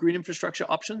variety of green infrastructure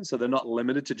options. So they're not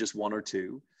limited to just one or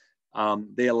two.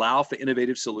 They allow for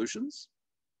innovative solutions,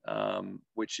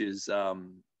 which is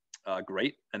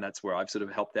great. And that's where I've sort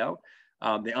of helped out.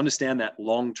 They understand that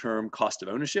long-term cost of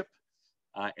ownership.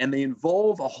 And they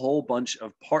involve a whole bunch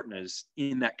of partners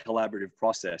in that collaborative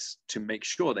process to make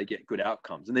sure they get good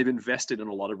outcomes. And they've invested in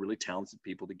a lot of really talented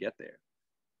people to get there.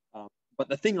 But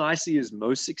the thing I see as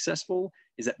most successful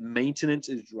is that maintenance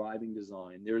is driving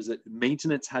design.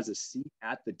 Maintenance has a seat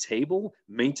at the table.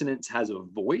 Maintenance has a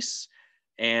voice,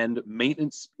 and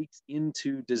maintenance speaks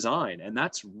into design. And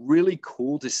that's really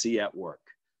cool to see at work.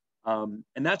 And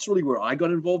that's really where I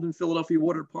got involved in Philadelphia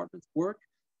Water Department's work.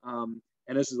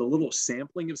 And this is a little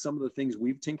sampling of some of the things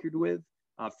we've tinkered with.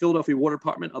 Philadelphia Water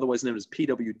Department, otherwise known as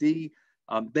PWD,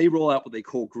 they roll out what they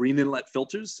call green inlet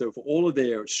filters. So for all of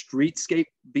their streetscape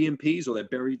BMPs or their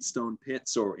buried stone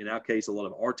pits, or in our case, a lot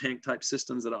of R-tank type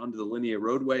systems that are under the linear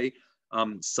roadway,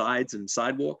 sides and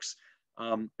sidewalks,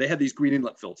 they have these green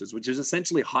inlet filters, which is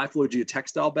essentially high flow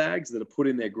geotextile bags that are put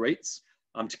in their grates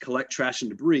to collect trash and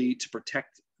debris to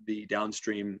protect the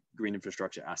downstream green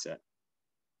infrastructure asset.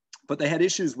 But they had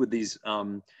issues with these,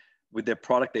 with their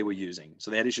product they were using.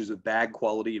 So they had issues with bag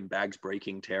quality and bags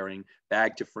breaking, tearing,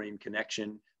 bag to frame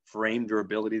connection, frame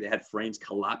durability. They had frames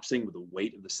collapsing with the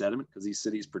weight of the sediment because these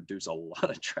cities produce a lot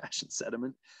of trash and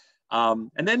sediment.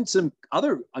 And then some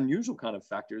other unusual kind of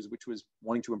factors, which was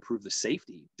wanting to improve the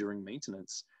safety during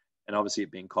maintenance and obviously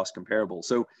it being cost comparable.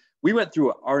 So we went through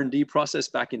an R&D process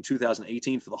back in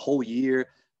 2018 for the whole year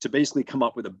to basically come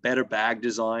up with a better bag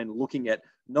design, looking at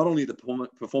not only the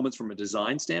performance from a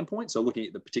design standpoint, so looking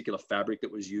at the particular fabric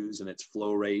that was used and its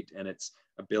flow rate and its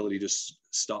ability to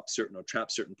stop certain or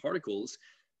trap certain particles,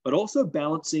 but also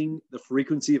balancing the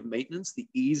frequency of maintenance, the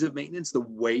ease of maintenance, the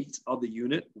weight of the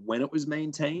unit when it was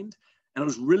maintained. And it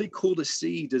was really cool to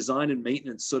see design and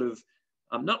maintenance sort of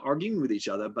not arguing with each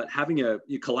other, but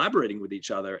collaborating with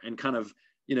each other and kind of,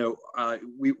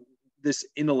 this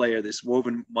inner layer, this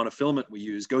woven monofilament we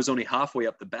use goes only halfway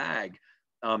up the bag.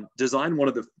 Design one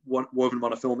of the woven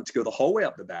monofilament to go the whole way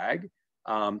up the bag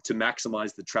to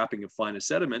maximize the trapping of finer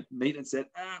sediment. Maintenance said,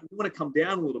 we want to come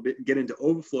down a little bit and get into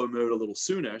overflow mode a little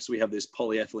sooner. So we have this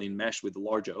polyethylene mesh with the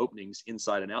larger openings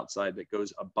inside and outside that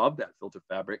goes above that filter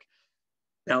fabric,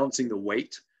 balancing the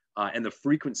weight and the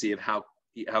frequency of how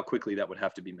quickly that would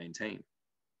have to be maintained.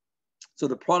 So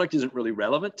the product isn't really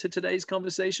relevant to today's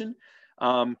conversation.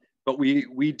 But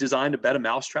we designed a better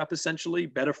mousetrap, essentially,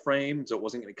 better frame, so it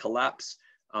wasn't going to collapse,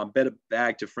 better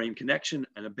bag to frame connection,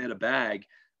 and a better bag.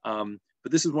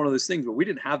 But this is one of those things where we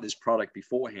didn't have this product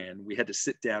beforehand. We had to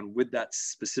sit down with that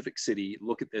specific city,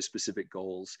 look at their specific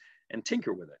goals, and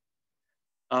tinker with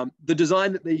it. The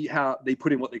design that they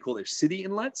put in what they call their city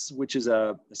inlets, which is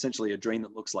essentially a drain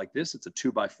that looks like this. It's a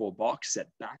 2x4 box set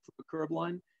back from the curb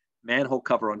line, manhole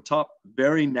cover on top,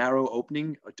 very narrow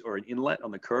opening or an inlet on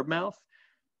the curb mouth.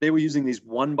 They were using these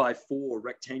 1x4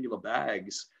 rectangular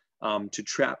bags to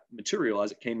trap material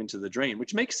as it came into the drain,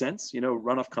 which makes sense.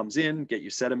 Runoff comes in, get your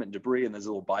sediment and debris, and there's a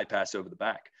little bypass over the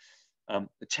back.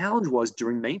 The challenge was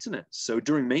during maintenance. So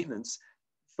during maintenance,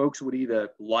 folks would either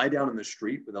lie down in the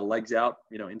street with their legs out,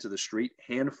 into the street,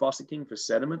 hand fossicking for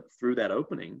sediment through that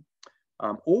opening,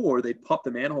 or they'd pop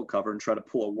the manhole cover and try to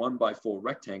pull a 1x4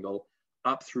 rectangle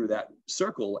up through that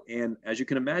circle. And as you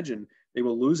can imagine, they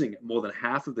were losing more than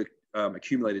half of the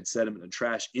accumulated sediment and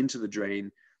trash into the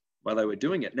drain while they were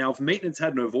doing it. Now, if maintenance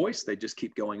had no voice, they'd just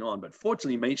keep going on. But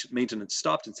fortunately, maintenance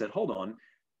stopped and said, hold on,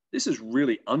 this is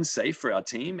really unsafe for our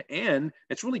team. And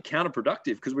it's really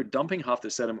counterproductive because we're dumping half the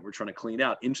sediment we're trying to clean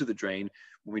out into the drain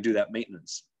when we do that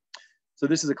maintenance. So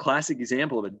this is a classic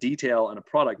example of a detail and a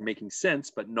product making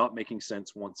sense, but not making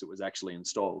sense once it was actually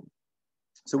installed.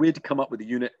 So we had to come up with a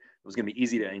unit that was going to be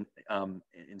easy to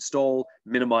install,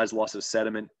 minimize loss of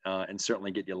sediment, and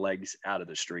certainly get your legs out of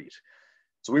the street.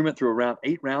 So we went through around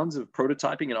 8 rounds of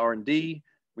prototyping and R&D.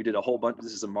 We did a whole bunch.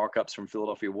 This is some markups from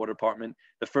Philadelphia Water Department.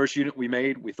 The first unit we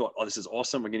made, we thought, oh, this is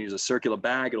awesome. We're going to use a circular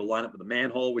bag. It'll line up with a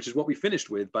manhole, which is what we finished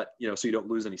with. But, so you don't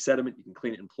lose any sediment. You can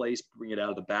clean it in place, bring it out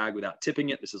of the bag without tipping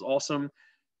it. This is awesome.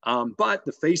 But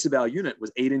the face of our unit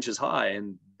was 8 inches high,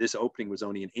 and this opening was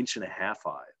only 1.5 inches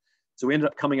high. So we ended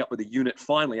up coming up with a unit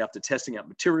finally after testing out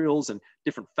materials and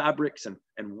different fabrics and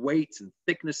weights and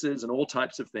thicknesses and all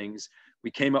types of things. We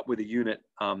came up with a unit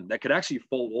that could actually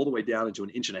fold all the way down into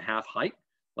 1.5 inches height,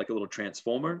 like a little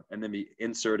transformer, and then be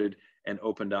inserted and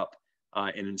opened up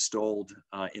and installed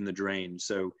in the drain.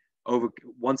 So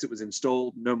once it was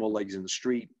installed, no more legs in the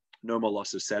street, no more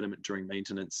loss of sediment during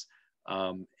maintenance.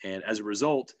 And as a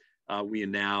result, we are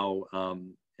now,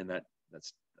 and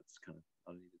that's kind of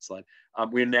unneeded slide.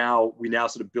 We now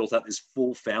sort of built out this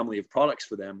full family of products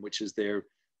for them, which is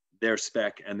their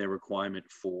spec and their requirement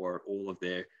for all of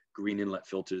their green inlet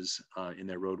filters in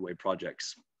their roadway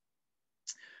projects.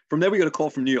 From there, we got a call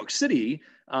from New York City,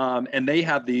 and they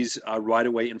have these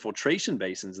right-of-way infiltration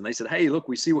basins. And they said, hey, look,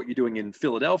 we see what you're doing in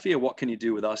Philadelphia. What can you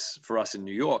do for us in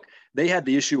New York? They had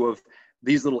the issue of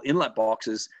these little inlet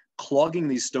boxes clogging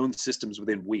these stone systems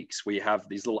within weeks. We have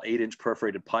these little 8-inch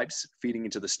perforated pipes feeding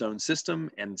into the stone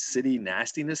system and city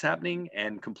nastiness happening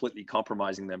and completely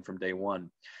compromising them from day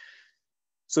one.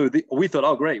 So we thought,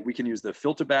 oh, great, we can use the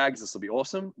filter bags. This will be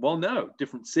awesome. Well, no,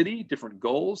 different city, different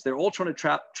goals. They're all trying to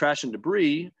trap trash and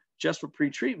debris just for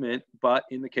pre-treatment. But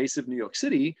in the case of New York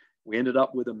City, we ended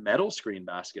up with a metal screen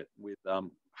basket with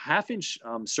 1/2-inch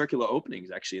circular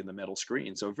openings actually in the metal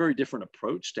screen. So a very different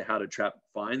approach to how to trap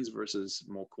fines versus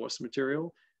more coarse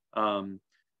material.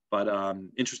 But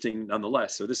interesting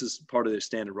nonetheless. So this is part of their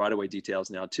standard right-of-way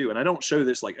details now too. And I don't show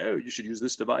this like, oh, you should use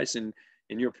this device in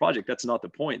your project. That's not the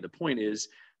point. The point is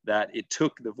that it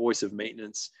took the voice of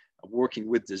maintenance, working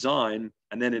with design,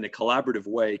 and then in a collaborative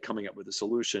way, coming up with a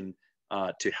solution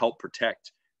to help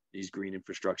protect these green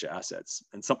infrastructure assets,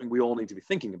 and something we all need to be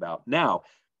thinking about. Now,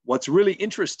 what's really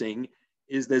interesting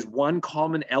is there's one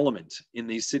common element in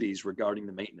these cities regarding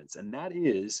the maintenance, and that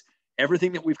is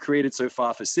everything that we've created so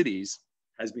far for cities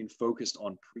has been focused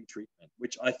on pre-treatment,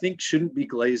 which I think shouldn't be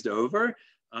glazed over.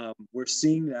 We're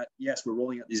seeing that, yes, we're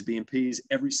rolling out these BMPs.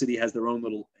 Every city has their own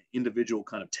little individual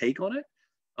kind of take on it.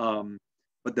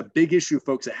 But the big issue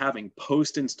folks are having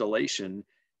post-installation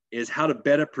is how to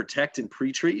better protect and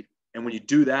pre-treat. And when you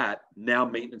do that, now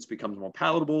maintenance becomes more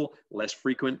palatable, less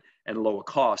frequent, and lower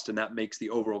cost. And that makes the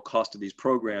overall cost of these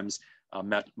programs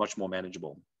much more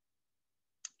manageable.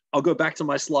 I'll go back to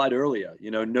my slide earlier.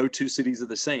 No 2 cities are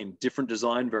the same, different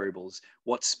design variables,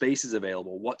 what space is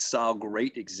available, what style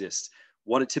grate exists,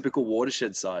 what are typical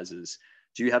watershed sizes,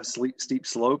 do you have steep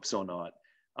slopes or not?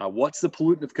 What's the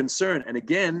pollutant of concern? And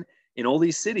again, in all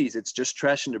these cities, it's just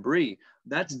trash and debris.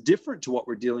 That's different to what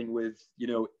we're dealing with,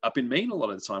 up in Maine a lot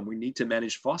of the time. We need to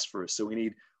manage phosphorus. So we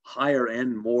need higher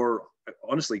end, more,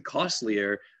 honestly,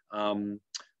 costlier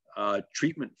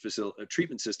treatment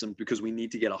systems because we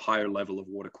need to get a higher level of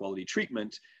water quality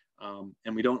treatment.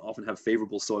 And we don't often have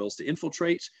favorable soils to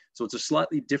infiltrate. So it's a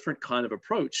slightly different kind of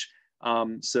approach.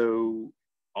 So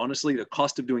honestly, the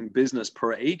cost of doing business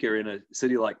per acre in a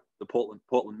city like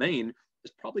Portland, Maine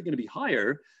is probably going to be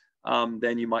higher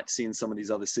than you might see in some of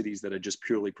these other cities that are just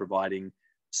purely providing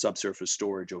subsurface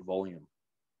storage or volume.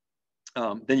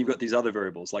 Then you've got these other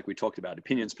variables like we talked about: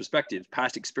 opinions, perspectives,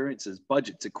 past experiences,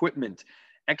 budgets, equipment,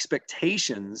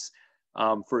 expectations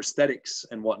for aesthetics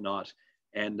and whatnot.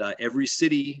 And every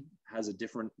city has a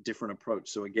different approach.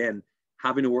 So again,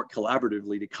 having to work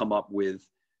collaboratively to come up with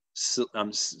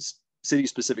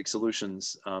city-specific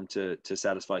solutions to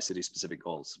satisfy city-specific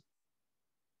goals.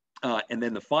 And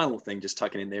then the final thing, just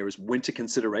tucking in there, is winter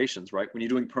considerations, right? When you're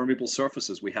doing permeable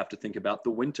surfaces, we have to think about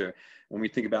the winter. When we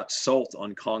think about salt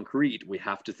on concrete, we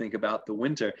have to think about the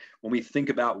winter. When we think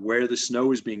about where the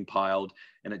snow is being piled,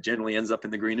 and it generally ends up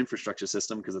in the green infrastructure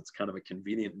system because it's kind of a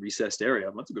convenient recessed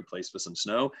area. That's a good place for some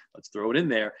snow. Let's throw it in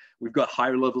there. We've got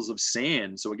higher levels of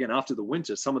sand. So again, after the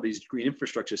winter, some of these green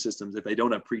infrastructure systems, if they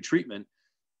don't have pre-treatment,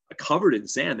 are covered in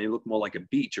sand. They look more like a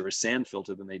beach or a sand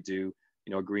filter than they do,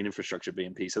 you know, a green infrastructure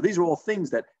BMP. So these are all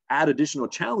things that add additional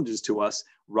challenges to us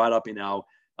right up in our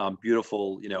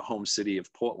beautiful, you know, home city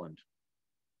of Portland.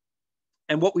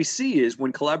 And what we see is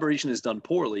when collaboration is done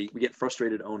poorly, we get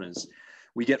frustrated owners,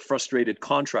 we get frustrated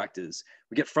contractors,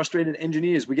 we get frustrated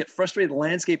engineers, we get frustrated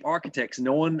landscape architects.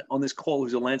 No one on this call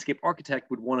who's a landscape architect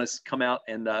would want us to come out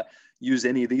and use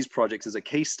any of these projects as a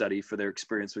case study for their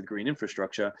experience with green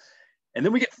infrastructure. And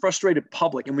then we get frustrated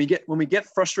public, and when we get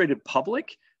frustrated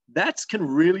public, that can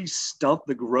really stunt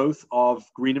the growth of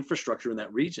green infrastructure in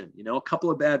that region. You know, a couple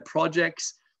of bad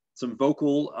projects, some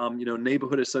vocal, you know,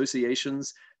 neighborhood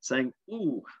associations saying,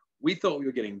 "Ooh, we thought we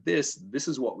were getting this. This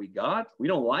is what we got. We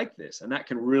don't like this," and that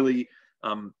can really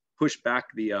push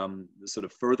back the sort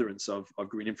of furtherance of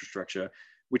green infrastructure,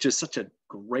 which is such a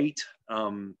great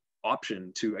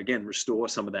option to, again, restore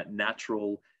some of that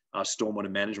natural stormwater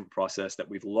management process that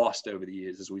we've lost over the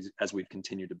years as we've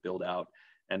continued to build out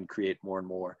and create more and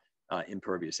more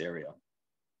impervious area.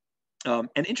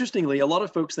 And interestingly, a lot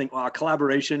of folks think, "Well,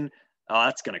 collaboration,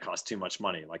 that's going to cost too much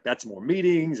money. Like, that's more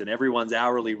meetings and everyone's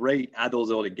hourly rate. Add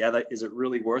those all together. Is it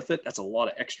really worth it? That's a lot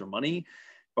of extra money."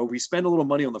 But we spend a little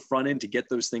money on the front end to get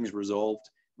those things resolved.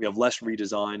 We have less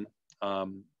redesign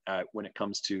when it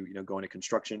comes to, you know, going to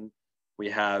construction. We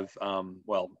have,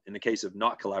 well, in the case of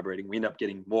not collaborating, we end up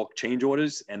getting more change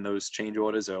orders, and those change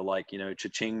orders are like, you know,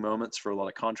 cha-ching moments for a lot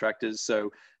of contractors.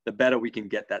 So the better we can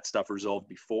get that stuff resolved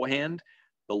beforehand,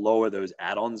 the lower those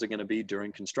add-ons are going to be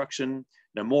during construction.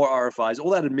 Now, more RFIs,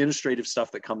 all that administrative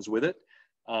stuff that comes with it,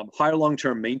 higher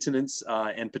long-term maintenance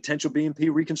and potential BMP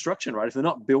reconstruction, right? If they're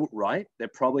not built right, they're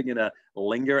probably going to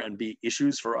linger and be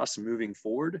issues for us moving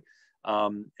forward.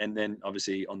 And then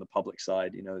obviously on the public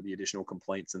side, you know, the additional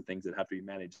complaints and things that have to be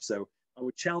managed. So I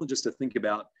would challenge us to think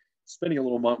about spending a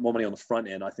little more money on the front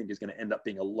end. I think is going to end up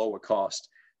being a lower cost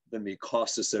than the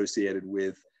cost associated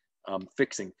with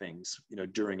fixing things, you know,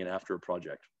 during and after a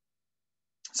project.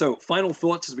 So final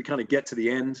thoughts as we kind of get to the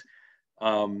end.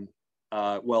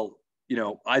 Well, you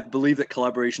know, I believe that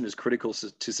collaboration is critical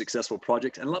to successful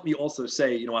projects. And let me also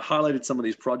say, you know, I highlighted some of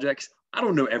these projects. I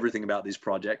don't know everything about these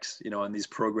projects, you know, and these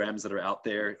programs that are out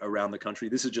there around the country.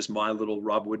 This is just my little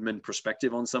Rob Woodman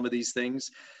perspective on some of these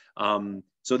things.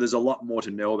 So there's a lot more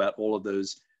to know about all of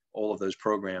those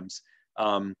programs.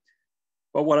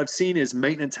 But what I've seen is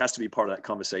maintenance has to be part of that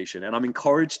conversation. And I'm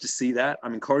encouraged to see that.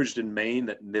 I'm encouraged in Maine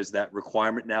that there's that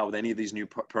requirement now with any of these new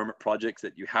permit projects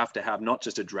that you have to have not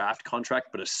just a draft contract,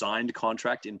 but a signed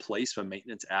contract in place for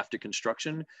maintenance after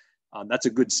construction. That's a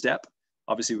good step.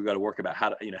 Obviously, we've got to work about how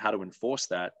to enforce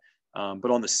that.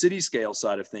 But on the city scale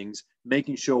side of things,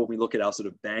 making sure when we look at our sort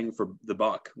of bang for the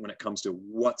buck when it comes to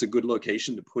what's a good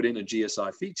location to put in a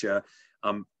GSI feature,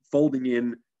 folding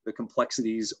in the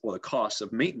complexities or the costs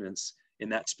of maintenance in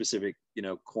that specific, you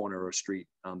know, corner or street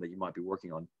that you might be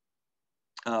working on.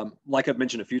 Like I've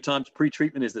mentioned a few times,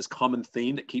 pre-treatment is this common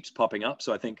theme that keeps popping up.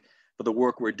 So I think for the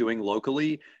work we're doing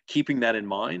locally, keeping that in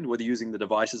mind, whether using the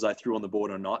devices I threw on the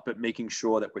board or not, but making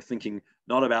sure that we're thinking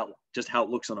not about just how it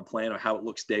looks on a plan or how it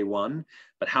looks day one,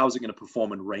 but how is it going to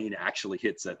perform when rain actually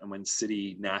hits it and when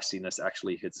city nastiness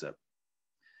actually hits it.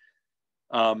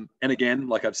 And again,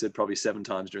 like I've said probably 7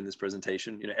 times during this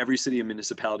presentation, you know, every city and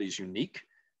municipality is unique.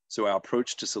 So our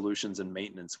approach to solutions and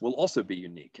maintenance will also be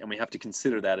unique. And we have to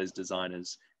consider that as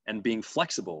designers and being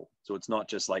flexible. So it's not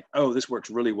just like, oh, this works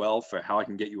really well for how I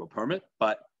can get you a permit,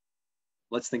 but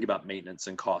let's think about maintenance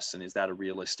and costs. And is that a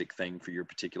realistic thing for your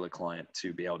particular client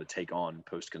to be able to take on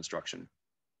post-construction?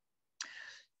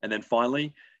 And then finally,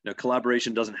 you know,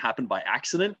 collaboration doesn't happen by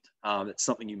accident. It's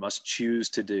something you must choose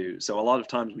to do. So a lot of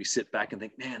times we sit back and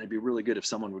think, man, it'd be really good if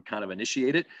someone would kind of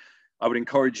initiate it. I would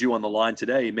encourage you on the line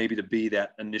today, maybe to be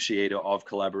that initiator of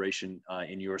collaboration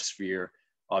in your sphere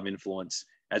of influence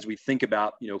as we think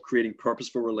about, you know, creating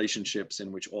purposeful relationships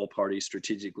in which all parties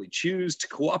strategically choose to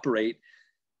cooperate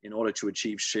in order to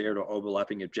achieve shared or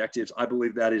overlapping objectives. I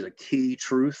believe that is a key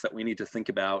truth that we need to think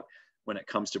about when it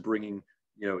comes to bringing,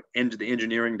 you know, into the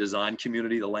engineering design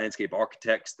community, the landscape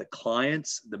architects, the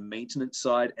clients, the maintenance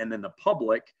side, and then the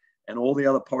public and all the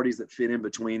other parties that fit in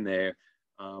between there.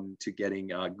 To getting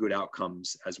good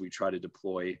outcomes as we try to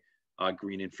deploy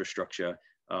green infrastructure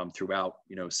throughout,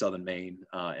 you know, southern Maine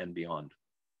and beyond.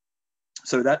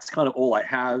 So that's kind of all I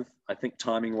have. I think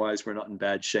timing wise, we're not in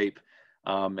bad shape.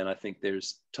 And I think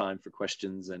there's time for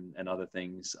questions and other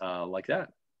things like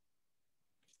that.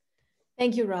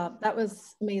 Thank you, Rob. That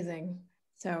was amazing.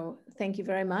 So thank you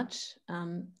very much.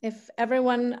 If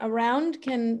everyone around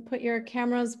can put your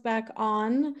cameras back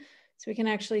on so we can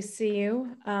actually see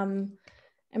you.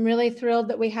 I'm really thrilled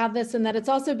that we have this and that it's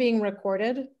also being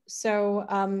recorded. So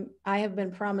I have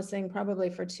been promising probably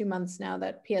for 2 months now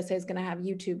that PSA is going to have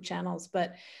YouTube channels,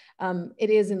 but it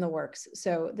is in the works.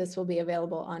 So this will be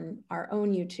available on our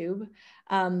own YouTube.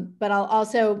 But I'll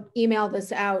also email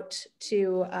this out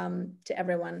to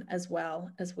everyone as well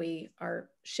as we are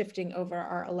shifting over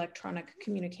our electronic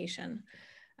communication.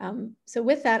 So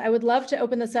with that, I would love to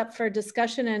open this up for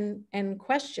discussion and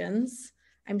questions.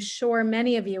 I'm sure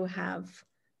many of you have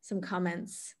some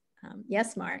comments.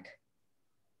 Yes, Mark.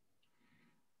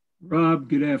 Rob,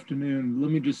 good afternoon.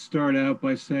 Let me just start out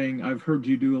by saying I've heard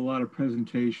you do a lot of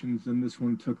presentations and this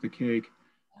one took the cake.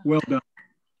 Well done.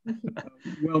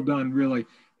 Well done, really.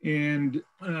 And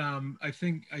I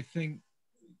think,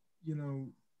 you know,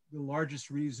 the largest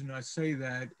reason I say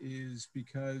that is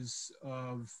because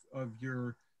of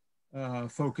your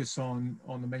focus on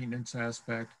the maintenance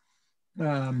aspect.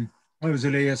 I was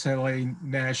at ASLA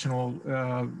National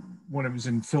when it was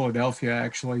in Philadelphia,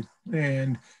 actually,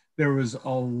 and there was a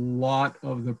lot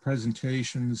of the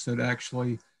presentations that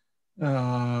actually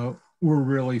were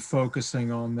really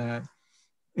focusing on that.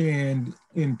 And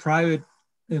in private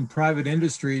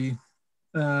industry,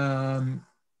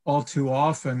 all too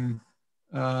often,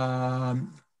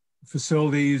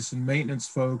 facilities and maintenance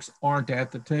folks aren't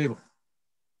at the table.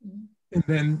 And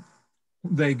then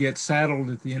they get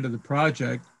saddled at the end of the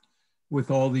project with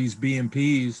all these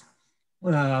BMPs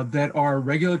that are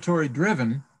regulatory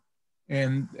driven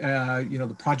and you know,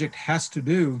 the project has to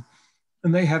do,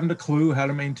 and they haven't a clue how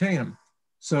to maintain them.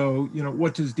 So, you know,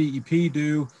 what does DEP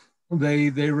do? They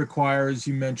require, as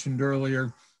you mentioned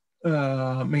earlier,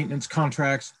 maintenance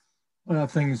contracts,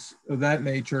 things of that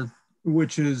nature,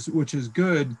 which is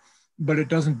good, but it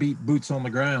doesn't beat boots on the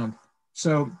ground.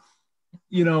 So,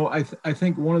 you know, I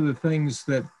think one of the things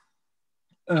that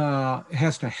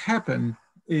has to happen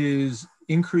is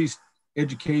increased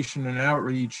education and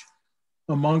outreach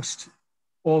amongst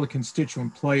all the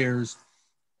constituent players,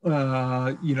 you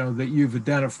know, that you've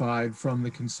identified, from the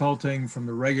consulting, from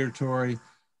the regulatory,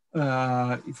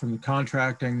 from the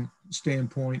contracting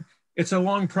standpoint. It's a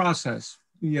long process,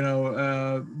 you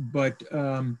know, but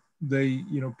you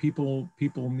know,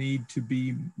 people need to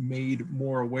be made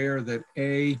more aware that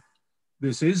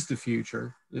this is the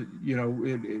future. You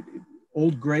know,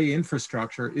 old gray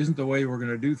infrastructure isn't the way we're going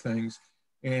to do things,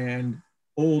 and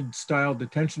old style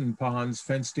detention ponds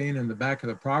fenced in the back of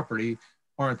the property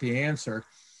aren't the answer.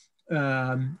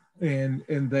 And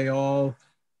they all,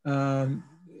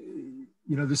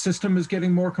 you know, the system is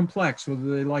getting more complex,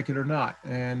 whether they like it or not,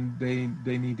 and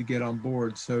they need to get on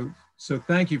board. So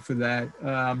thank you for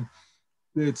that.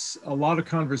 It's a lot of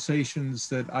conversations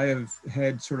that I have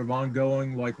had sort of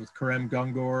ongoing, like with Karem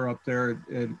Gungor up there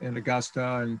in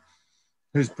Augusta and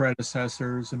his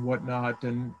predecessors and whatnot,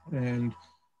 and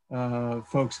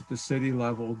folks at the city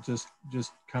level, just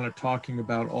kind of talking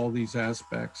about all these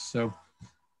aspects. So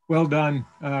well done.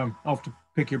 I'll have to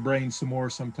pick your brain some more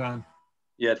sometime.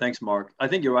 Yeah, thanks, Mark. I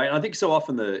think you're right. And I think so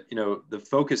often the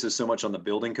focus is so much on the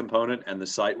building component, and the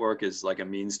site work is like a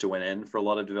means to an end for a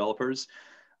lot of developers.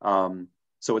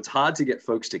 So it's hard to get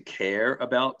folks to care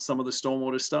about some of the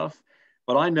stormwater stuff.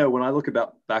 But I know when I look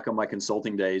back on my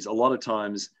consulting days, a lot of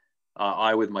times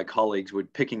I, with my colleagues, were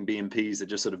picking BMPs that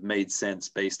just sort of made sense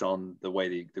based on the way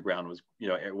the ground was, you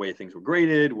know, way things were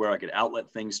graded, where I could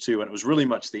outlet things to. And it was really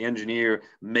much the engineer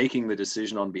making the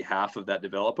decision on behalf of that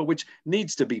developer, which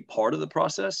needs to be part of the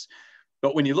process.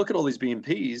 But when you look at all these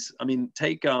BMPs, I mean,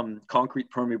 take concrete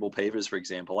permeable pavers, for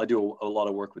example. I do a lot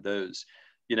of work with those.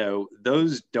 You know,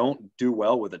 those don't do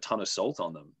well with a ton of salt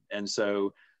on them. And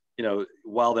so, you know,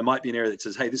 while there might be an area that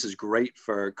says, hey, this is great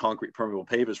for concrete permeable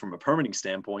pavers from a permitting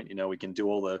standpoint, you know, we can do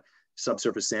all the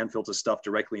subsurface sand filter stuff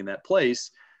directly in that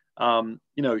place. You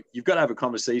know, you've got to have a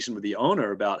conversation with the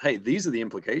owner about, hey, these are the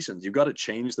implications. You've got to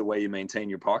change the way you maintain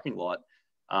your parking lot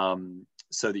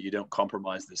so that you don't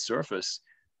compromise the surface.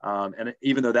 And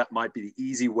even though that might be the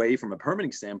easy way from a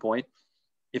permitting standpoint,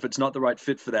 if it's not the right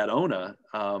fit for that owner,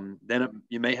 then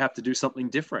you may have to do something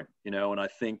different, you know. And I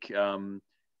think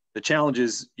the challenge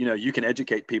is, you know, you can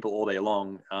educate people all day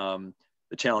long.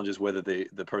 The challenge is whether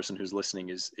the person who's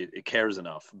listening it cares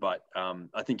enough. But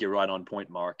I think you're right on point,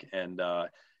 Mark. And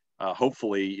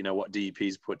hopefully, you know, what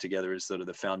DEP's put together is sort of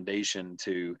the foundation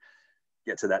to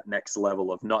get to that next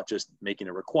level of not just making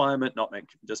a requirement,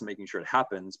 just making sure it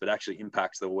happens, but actually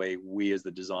impacts the way we as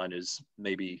the designers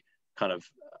maybe kind of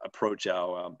approach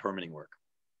our permitting work.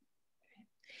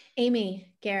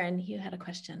 Amy, Garen, you had a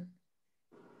question.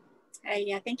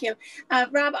 Yeah, thank you.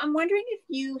 Rob, I'm wondering if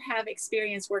you have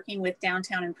experience working with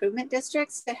downtown improvement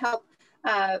districts to help,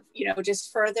 you know,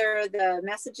 just further the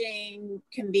messaging,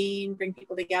 convene, bring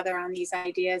people together on these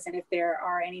ideas. And if there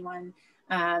are anyone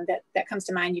that comes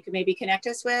to mind, you could maybe connect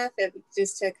us with,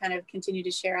 just to kind of continue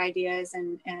to share ideas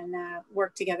and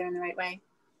work together in the right way.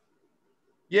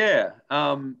 Yeah,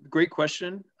 great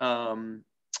question.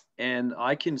 And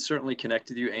I can certainly connect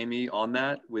with you, Amy, on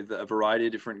that with a variety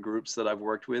of different groups that I've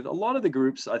worked with. A lot of the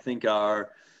groups I think are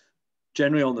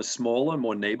generally on the smaller,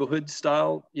 more neighborhood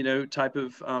style, you know, type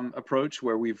of approach,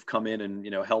 where we've come in and, you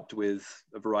know, helped with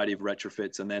a variety of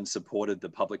retrofits and then supported the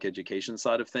public education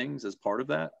side of things as part of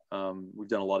that. We've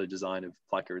done a lot of design of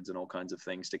placards and all kinds of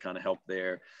things to kind of help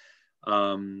there.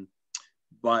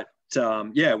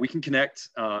 Yeah, we can connect,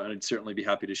 and I'd certainly be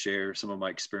happy to share some of my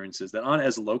experiences that aren't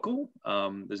as local.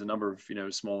 There's a number of, you know,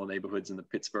 smaller neighborhoods in the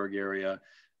Pittsburgh area,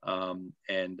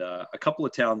 and a couple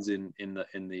of towns in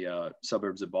the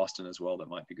suburbs of Boston as well that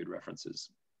might be good references.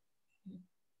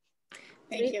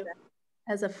 Thank you.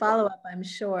 As a follow-up, I'm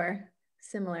sure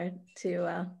similar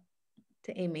to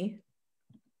Amy.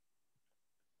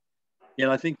 Yeah,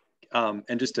 and I think.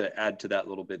 And just to add to that a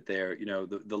little bit there, you know,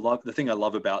 the thing I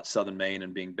love about Southern Maine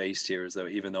and being based here is that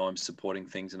even though I'm supporting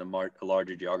things in a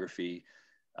larger geography,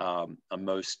 I'm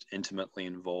most intimately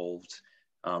involved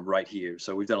right here.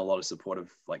 So we've done a lot of support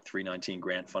of like 319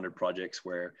 grant funded projects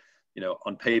where, you know,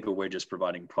 on paper, we're just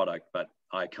providing product, but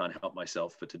I can't help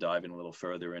myself but to dive in a little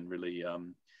further and really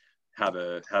have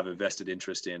a vested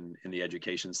interest in the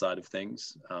education side of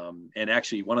things. And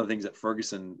actually, one of the things at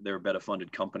Ferguson, they're a better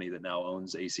funded company that now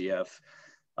owns ACF.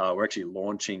 We're actually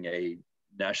launching a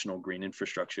national green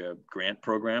infrastructure grant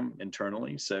program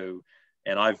internally. So,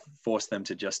 and I've forced them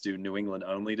to just do New England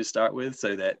only to start with,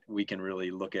 so that we can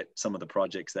really look at some of the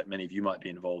projects that many of you might be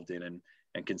involved in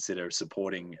and consider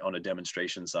supporting on a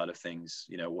demonstration side of things,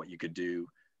 you know, what you could do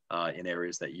in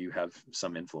areas that you have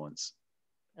some influence.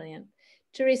 Brilliant.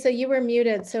 Teresa, you were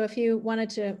muted, so if you wanted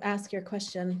to ask your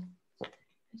question.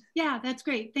 Yeah, that's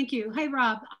great. Thank you. Hi,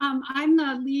 Rob. I'm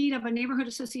the lead of a neighborhood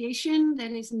association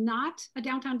that is not a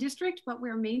downtown district, but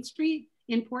we're Main Street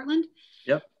in Portland.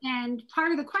 Yep. And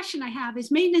part of the question I have is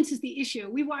maintenance is the issue.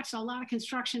 We watched a lot of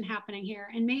construction happening here,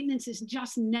 and maintenance is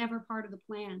just never part of the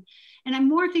plan. And I'm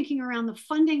more thinking around the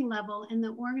funding level and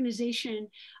the organization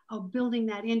of building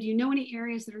that in. Do you know any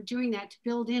areas that are doing that to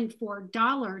build in for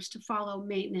dollars to follow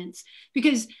maintenance?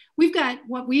 Because we've got,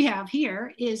 what we have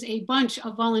here is a bunch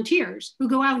of volunteers who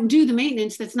go out and do the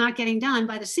maintenance that's not getting done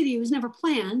by the city. It was never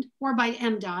planned, or by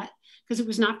MDOT, because it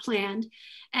was not planned,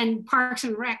 and Parks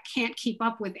and Rec can't keep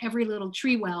up with every little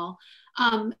tree well.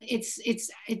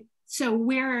 So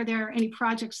where are there any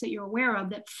projects that you're aware of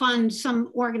that fund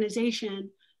some organization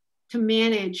to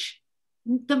manage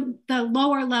the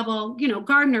lower level, you know,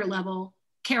 gardener level,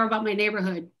 care about my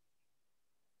neighborhood?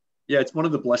 Yeah, it's one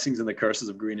of the blessings and the curses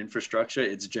of green infrastructure.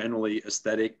 It's generally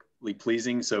aesthetically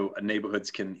pleasing, so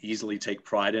neighborhoods can easily take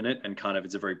pride in it, and kind of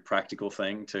it's a very practical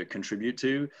thing to contribute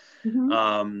to.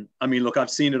 Mm-hmm. I mean, look, I've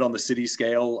seen it on the city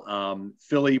scale.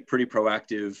 Philly, pretty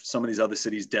proactive. Some of these other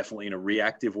cities definitely in a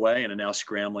reactive way and are now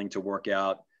scrambling to work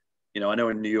out. You know, I know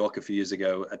in New York a few years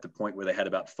ago, at the point where they had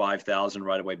about 5,000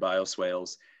 right-of-way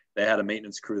bioswales, they had a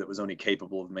maintenance crew that was only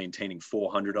capable of maintaining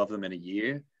 400 of them in a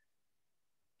year.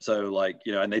 So like,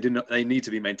 you know, and they need to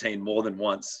be maintained more than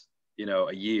once, you know,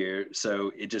 a year.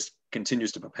 So it just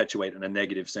continues to perpetuate in a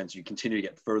negative sense. You continue to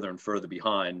get further and further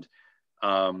behind.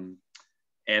 And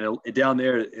down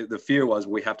there, the fear was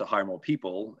we have to hire more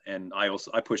people. And I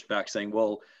pushed back saying,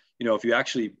 well, you know, if you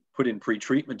actually put in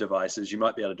pre-treatment devices, you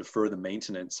might be able to defer the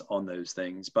maintenance on those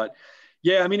things. But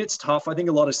yeah, I mean, it's tough. I think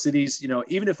a lot of cities, you know,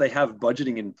 even if they have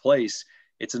budgeting in place,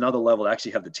 it's another level to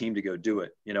actually have the team to go do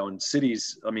it, you know. And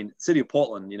cities, I mean, city of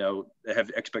Portland, you know, they have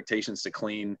expectations to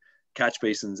clean catch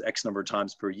basins X number of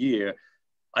times per year.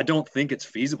 I don't think it's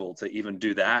feasible to even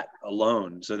do that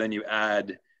alone. So then you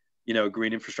add, you know,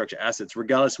 green infrastructure assets,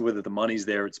 regardless of whether the money's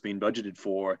there, it's being budgeted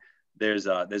for. There's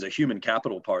a human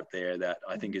capital part there that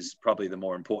I think is probably the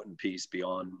more important piece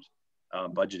beyond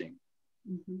budgeting.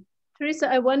 Mm-hmm.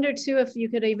 Teresa, I wonder too if you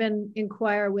could even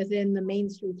inquire within the Main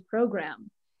Streets program.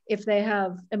 If they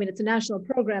have, I mean, it's a national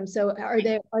program, so are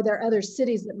there other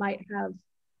cities that might have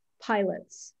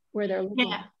pilots where they're looking?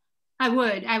 Yeah, I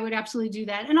would absolutely do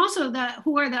that. And also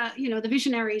who are the, you know, the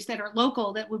visionaries that are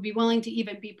local that would be willing to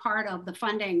even be part of the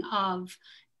funding of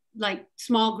like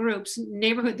small groups,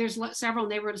 neighborhood, there's several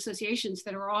neighborhood associations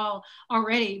that are all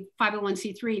already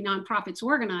 501c3 nonprofits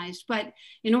organized, but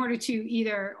in order to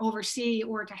either oversee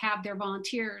or to have their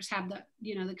volunteers have the,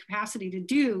 you know, the capacity to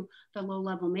do the low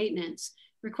level maintenance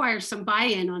requires some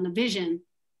buy-in on the vision,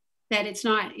 that it's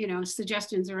not, you know,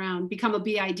 suggestions around become a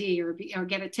BID or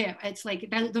get a tip. It's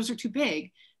like, those are too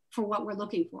big for what we're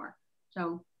looking for.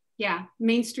 So yeah,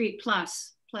 Main Street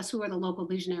plus who are the local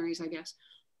visionaries, I guess.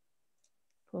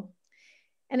 Cool.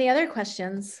 Any other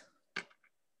questions?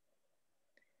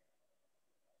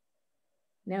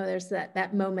 No, there's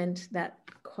that moment, that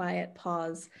quiet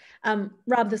pause.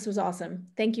 Rob, this was awesome.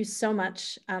 Thank you so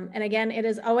much. And again, it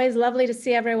is always lovely to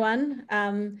see everyone.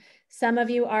 Some of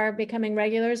you are becoming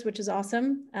regulars, which is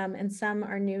awesome. And some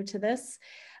are new to this.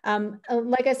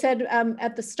 Like I said,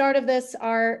 at the start of this,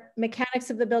 our mechanics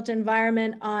of the built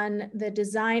environment on the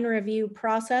design review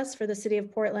process for the city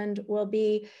of Portland will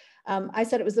be, I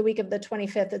said it was the week of the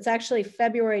 25th. It's actually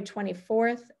February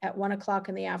 24th at 1 o'clock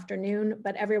in the afternoon,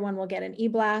 but everyone will get an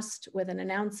e-blast with an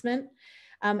announcement.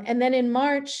 And then in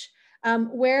March,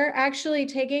 we're actually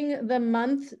taking the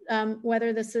month,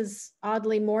 whether this is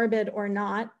oddly morbid or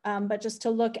not, but just to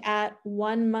look at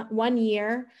one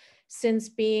year since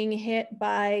being hit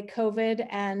by COVID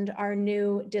and our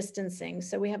new distancing.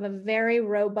 So we have a very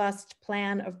robust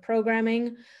plan of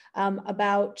programming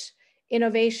about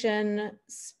innovation,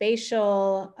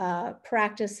 spatial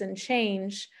practice and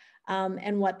change,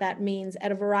 and what that means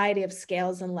at a variety of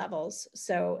scales and levels.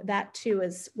 So that too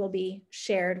will be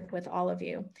shared with all of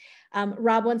you.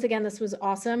 Rob, once again, this was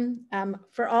awesome.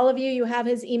 For all of you, you have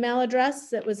his email address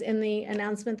that was in the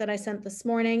announcement that I sent this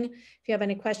morning. If you have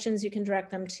any questions, you can direct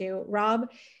them to Rob.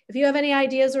 If you have any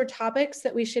ideas or topics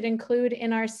that we should include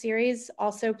in our series,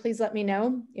 also please let me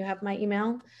know. You have my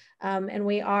email. And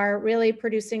we are really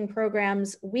producing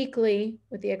programs weekly,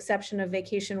 with the exception of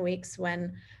vacation weeks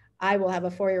when I will have a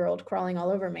 4-year-old crawling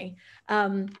all over me.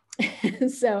 And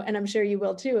I'm sure you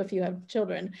will too if you have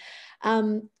children.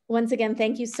 Once again,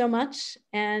 thank you so much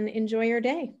and enjoy your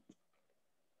day.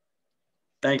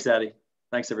 Thanks, Addie.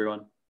 Thanks, everyone.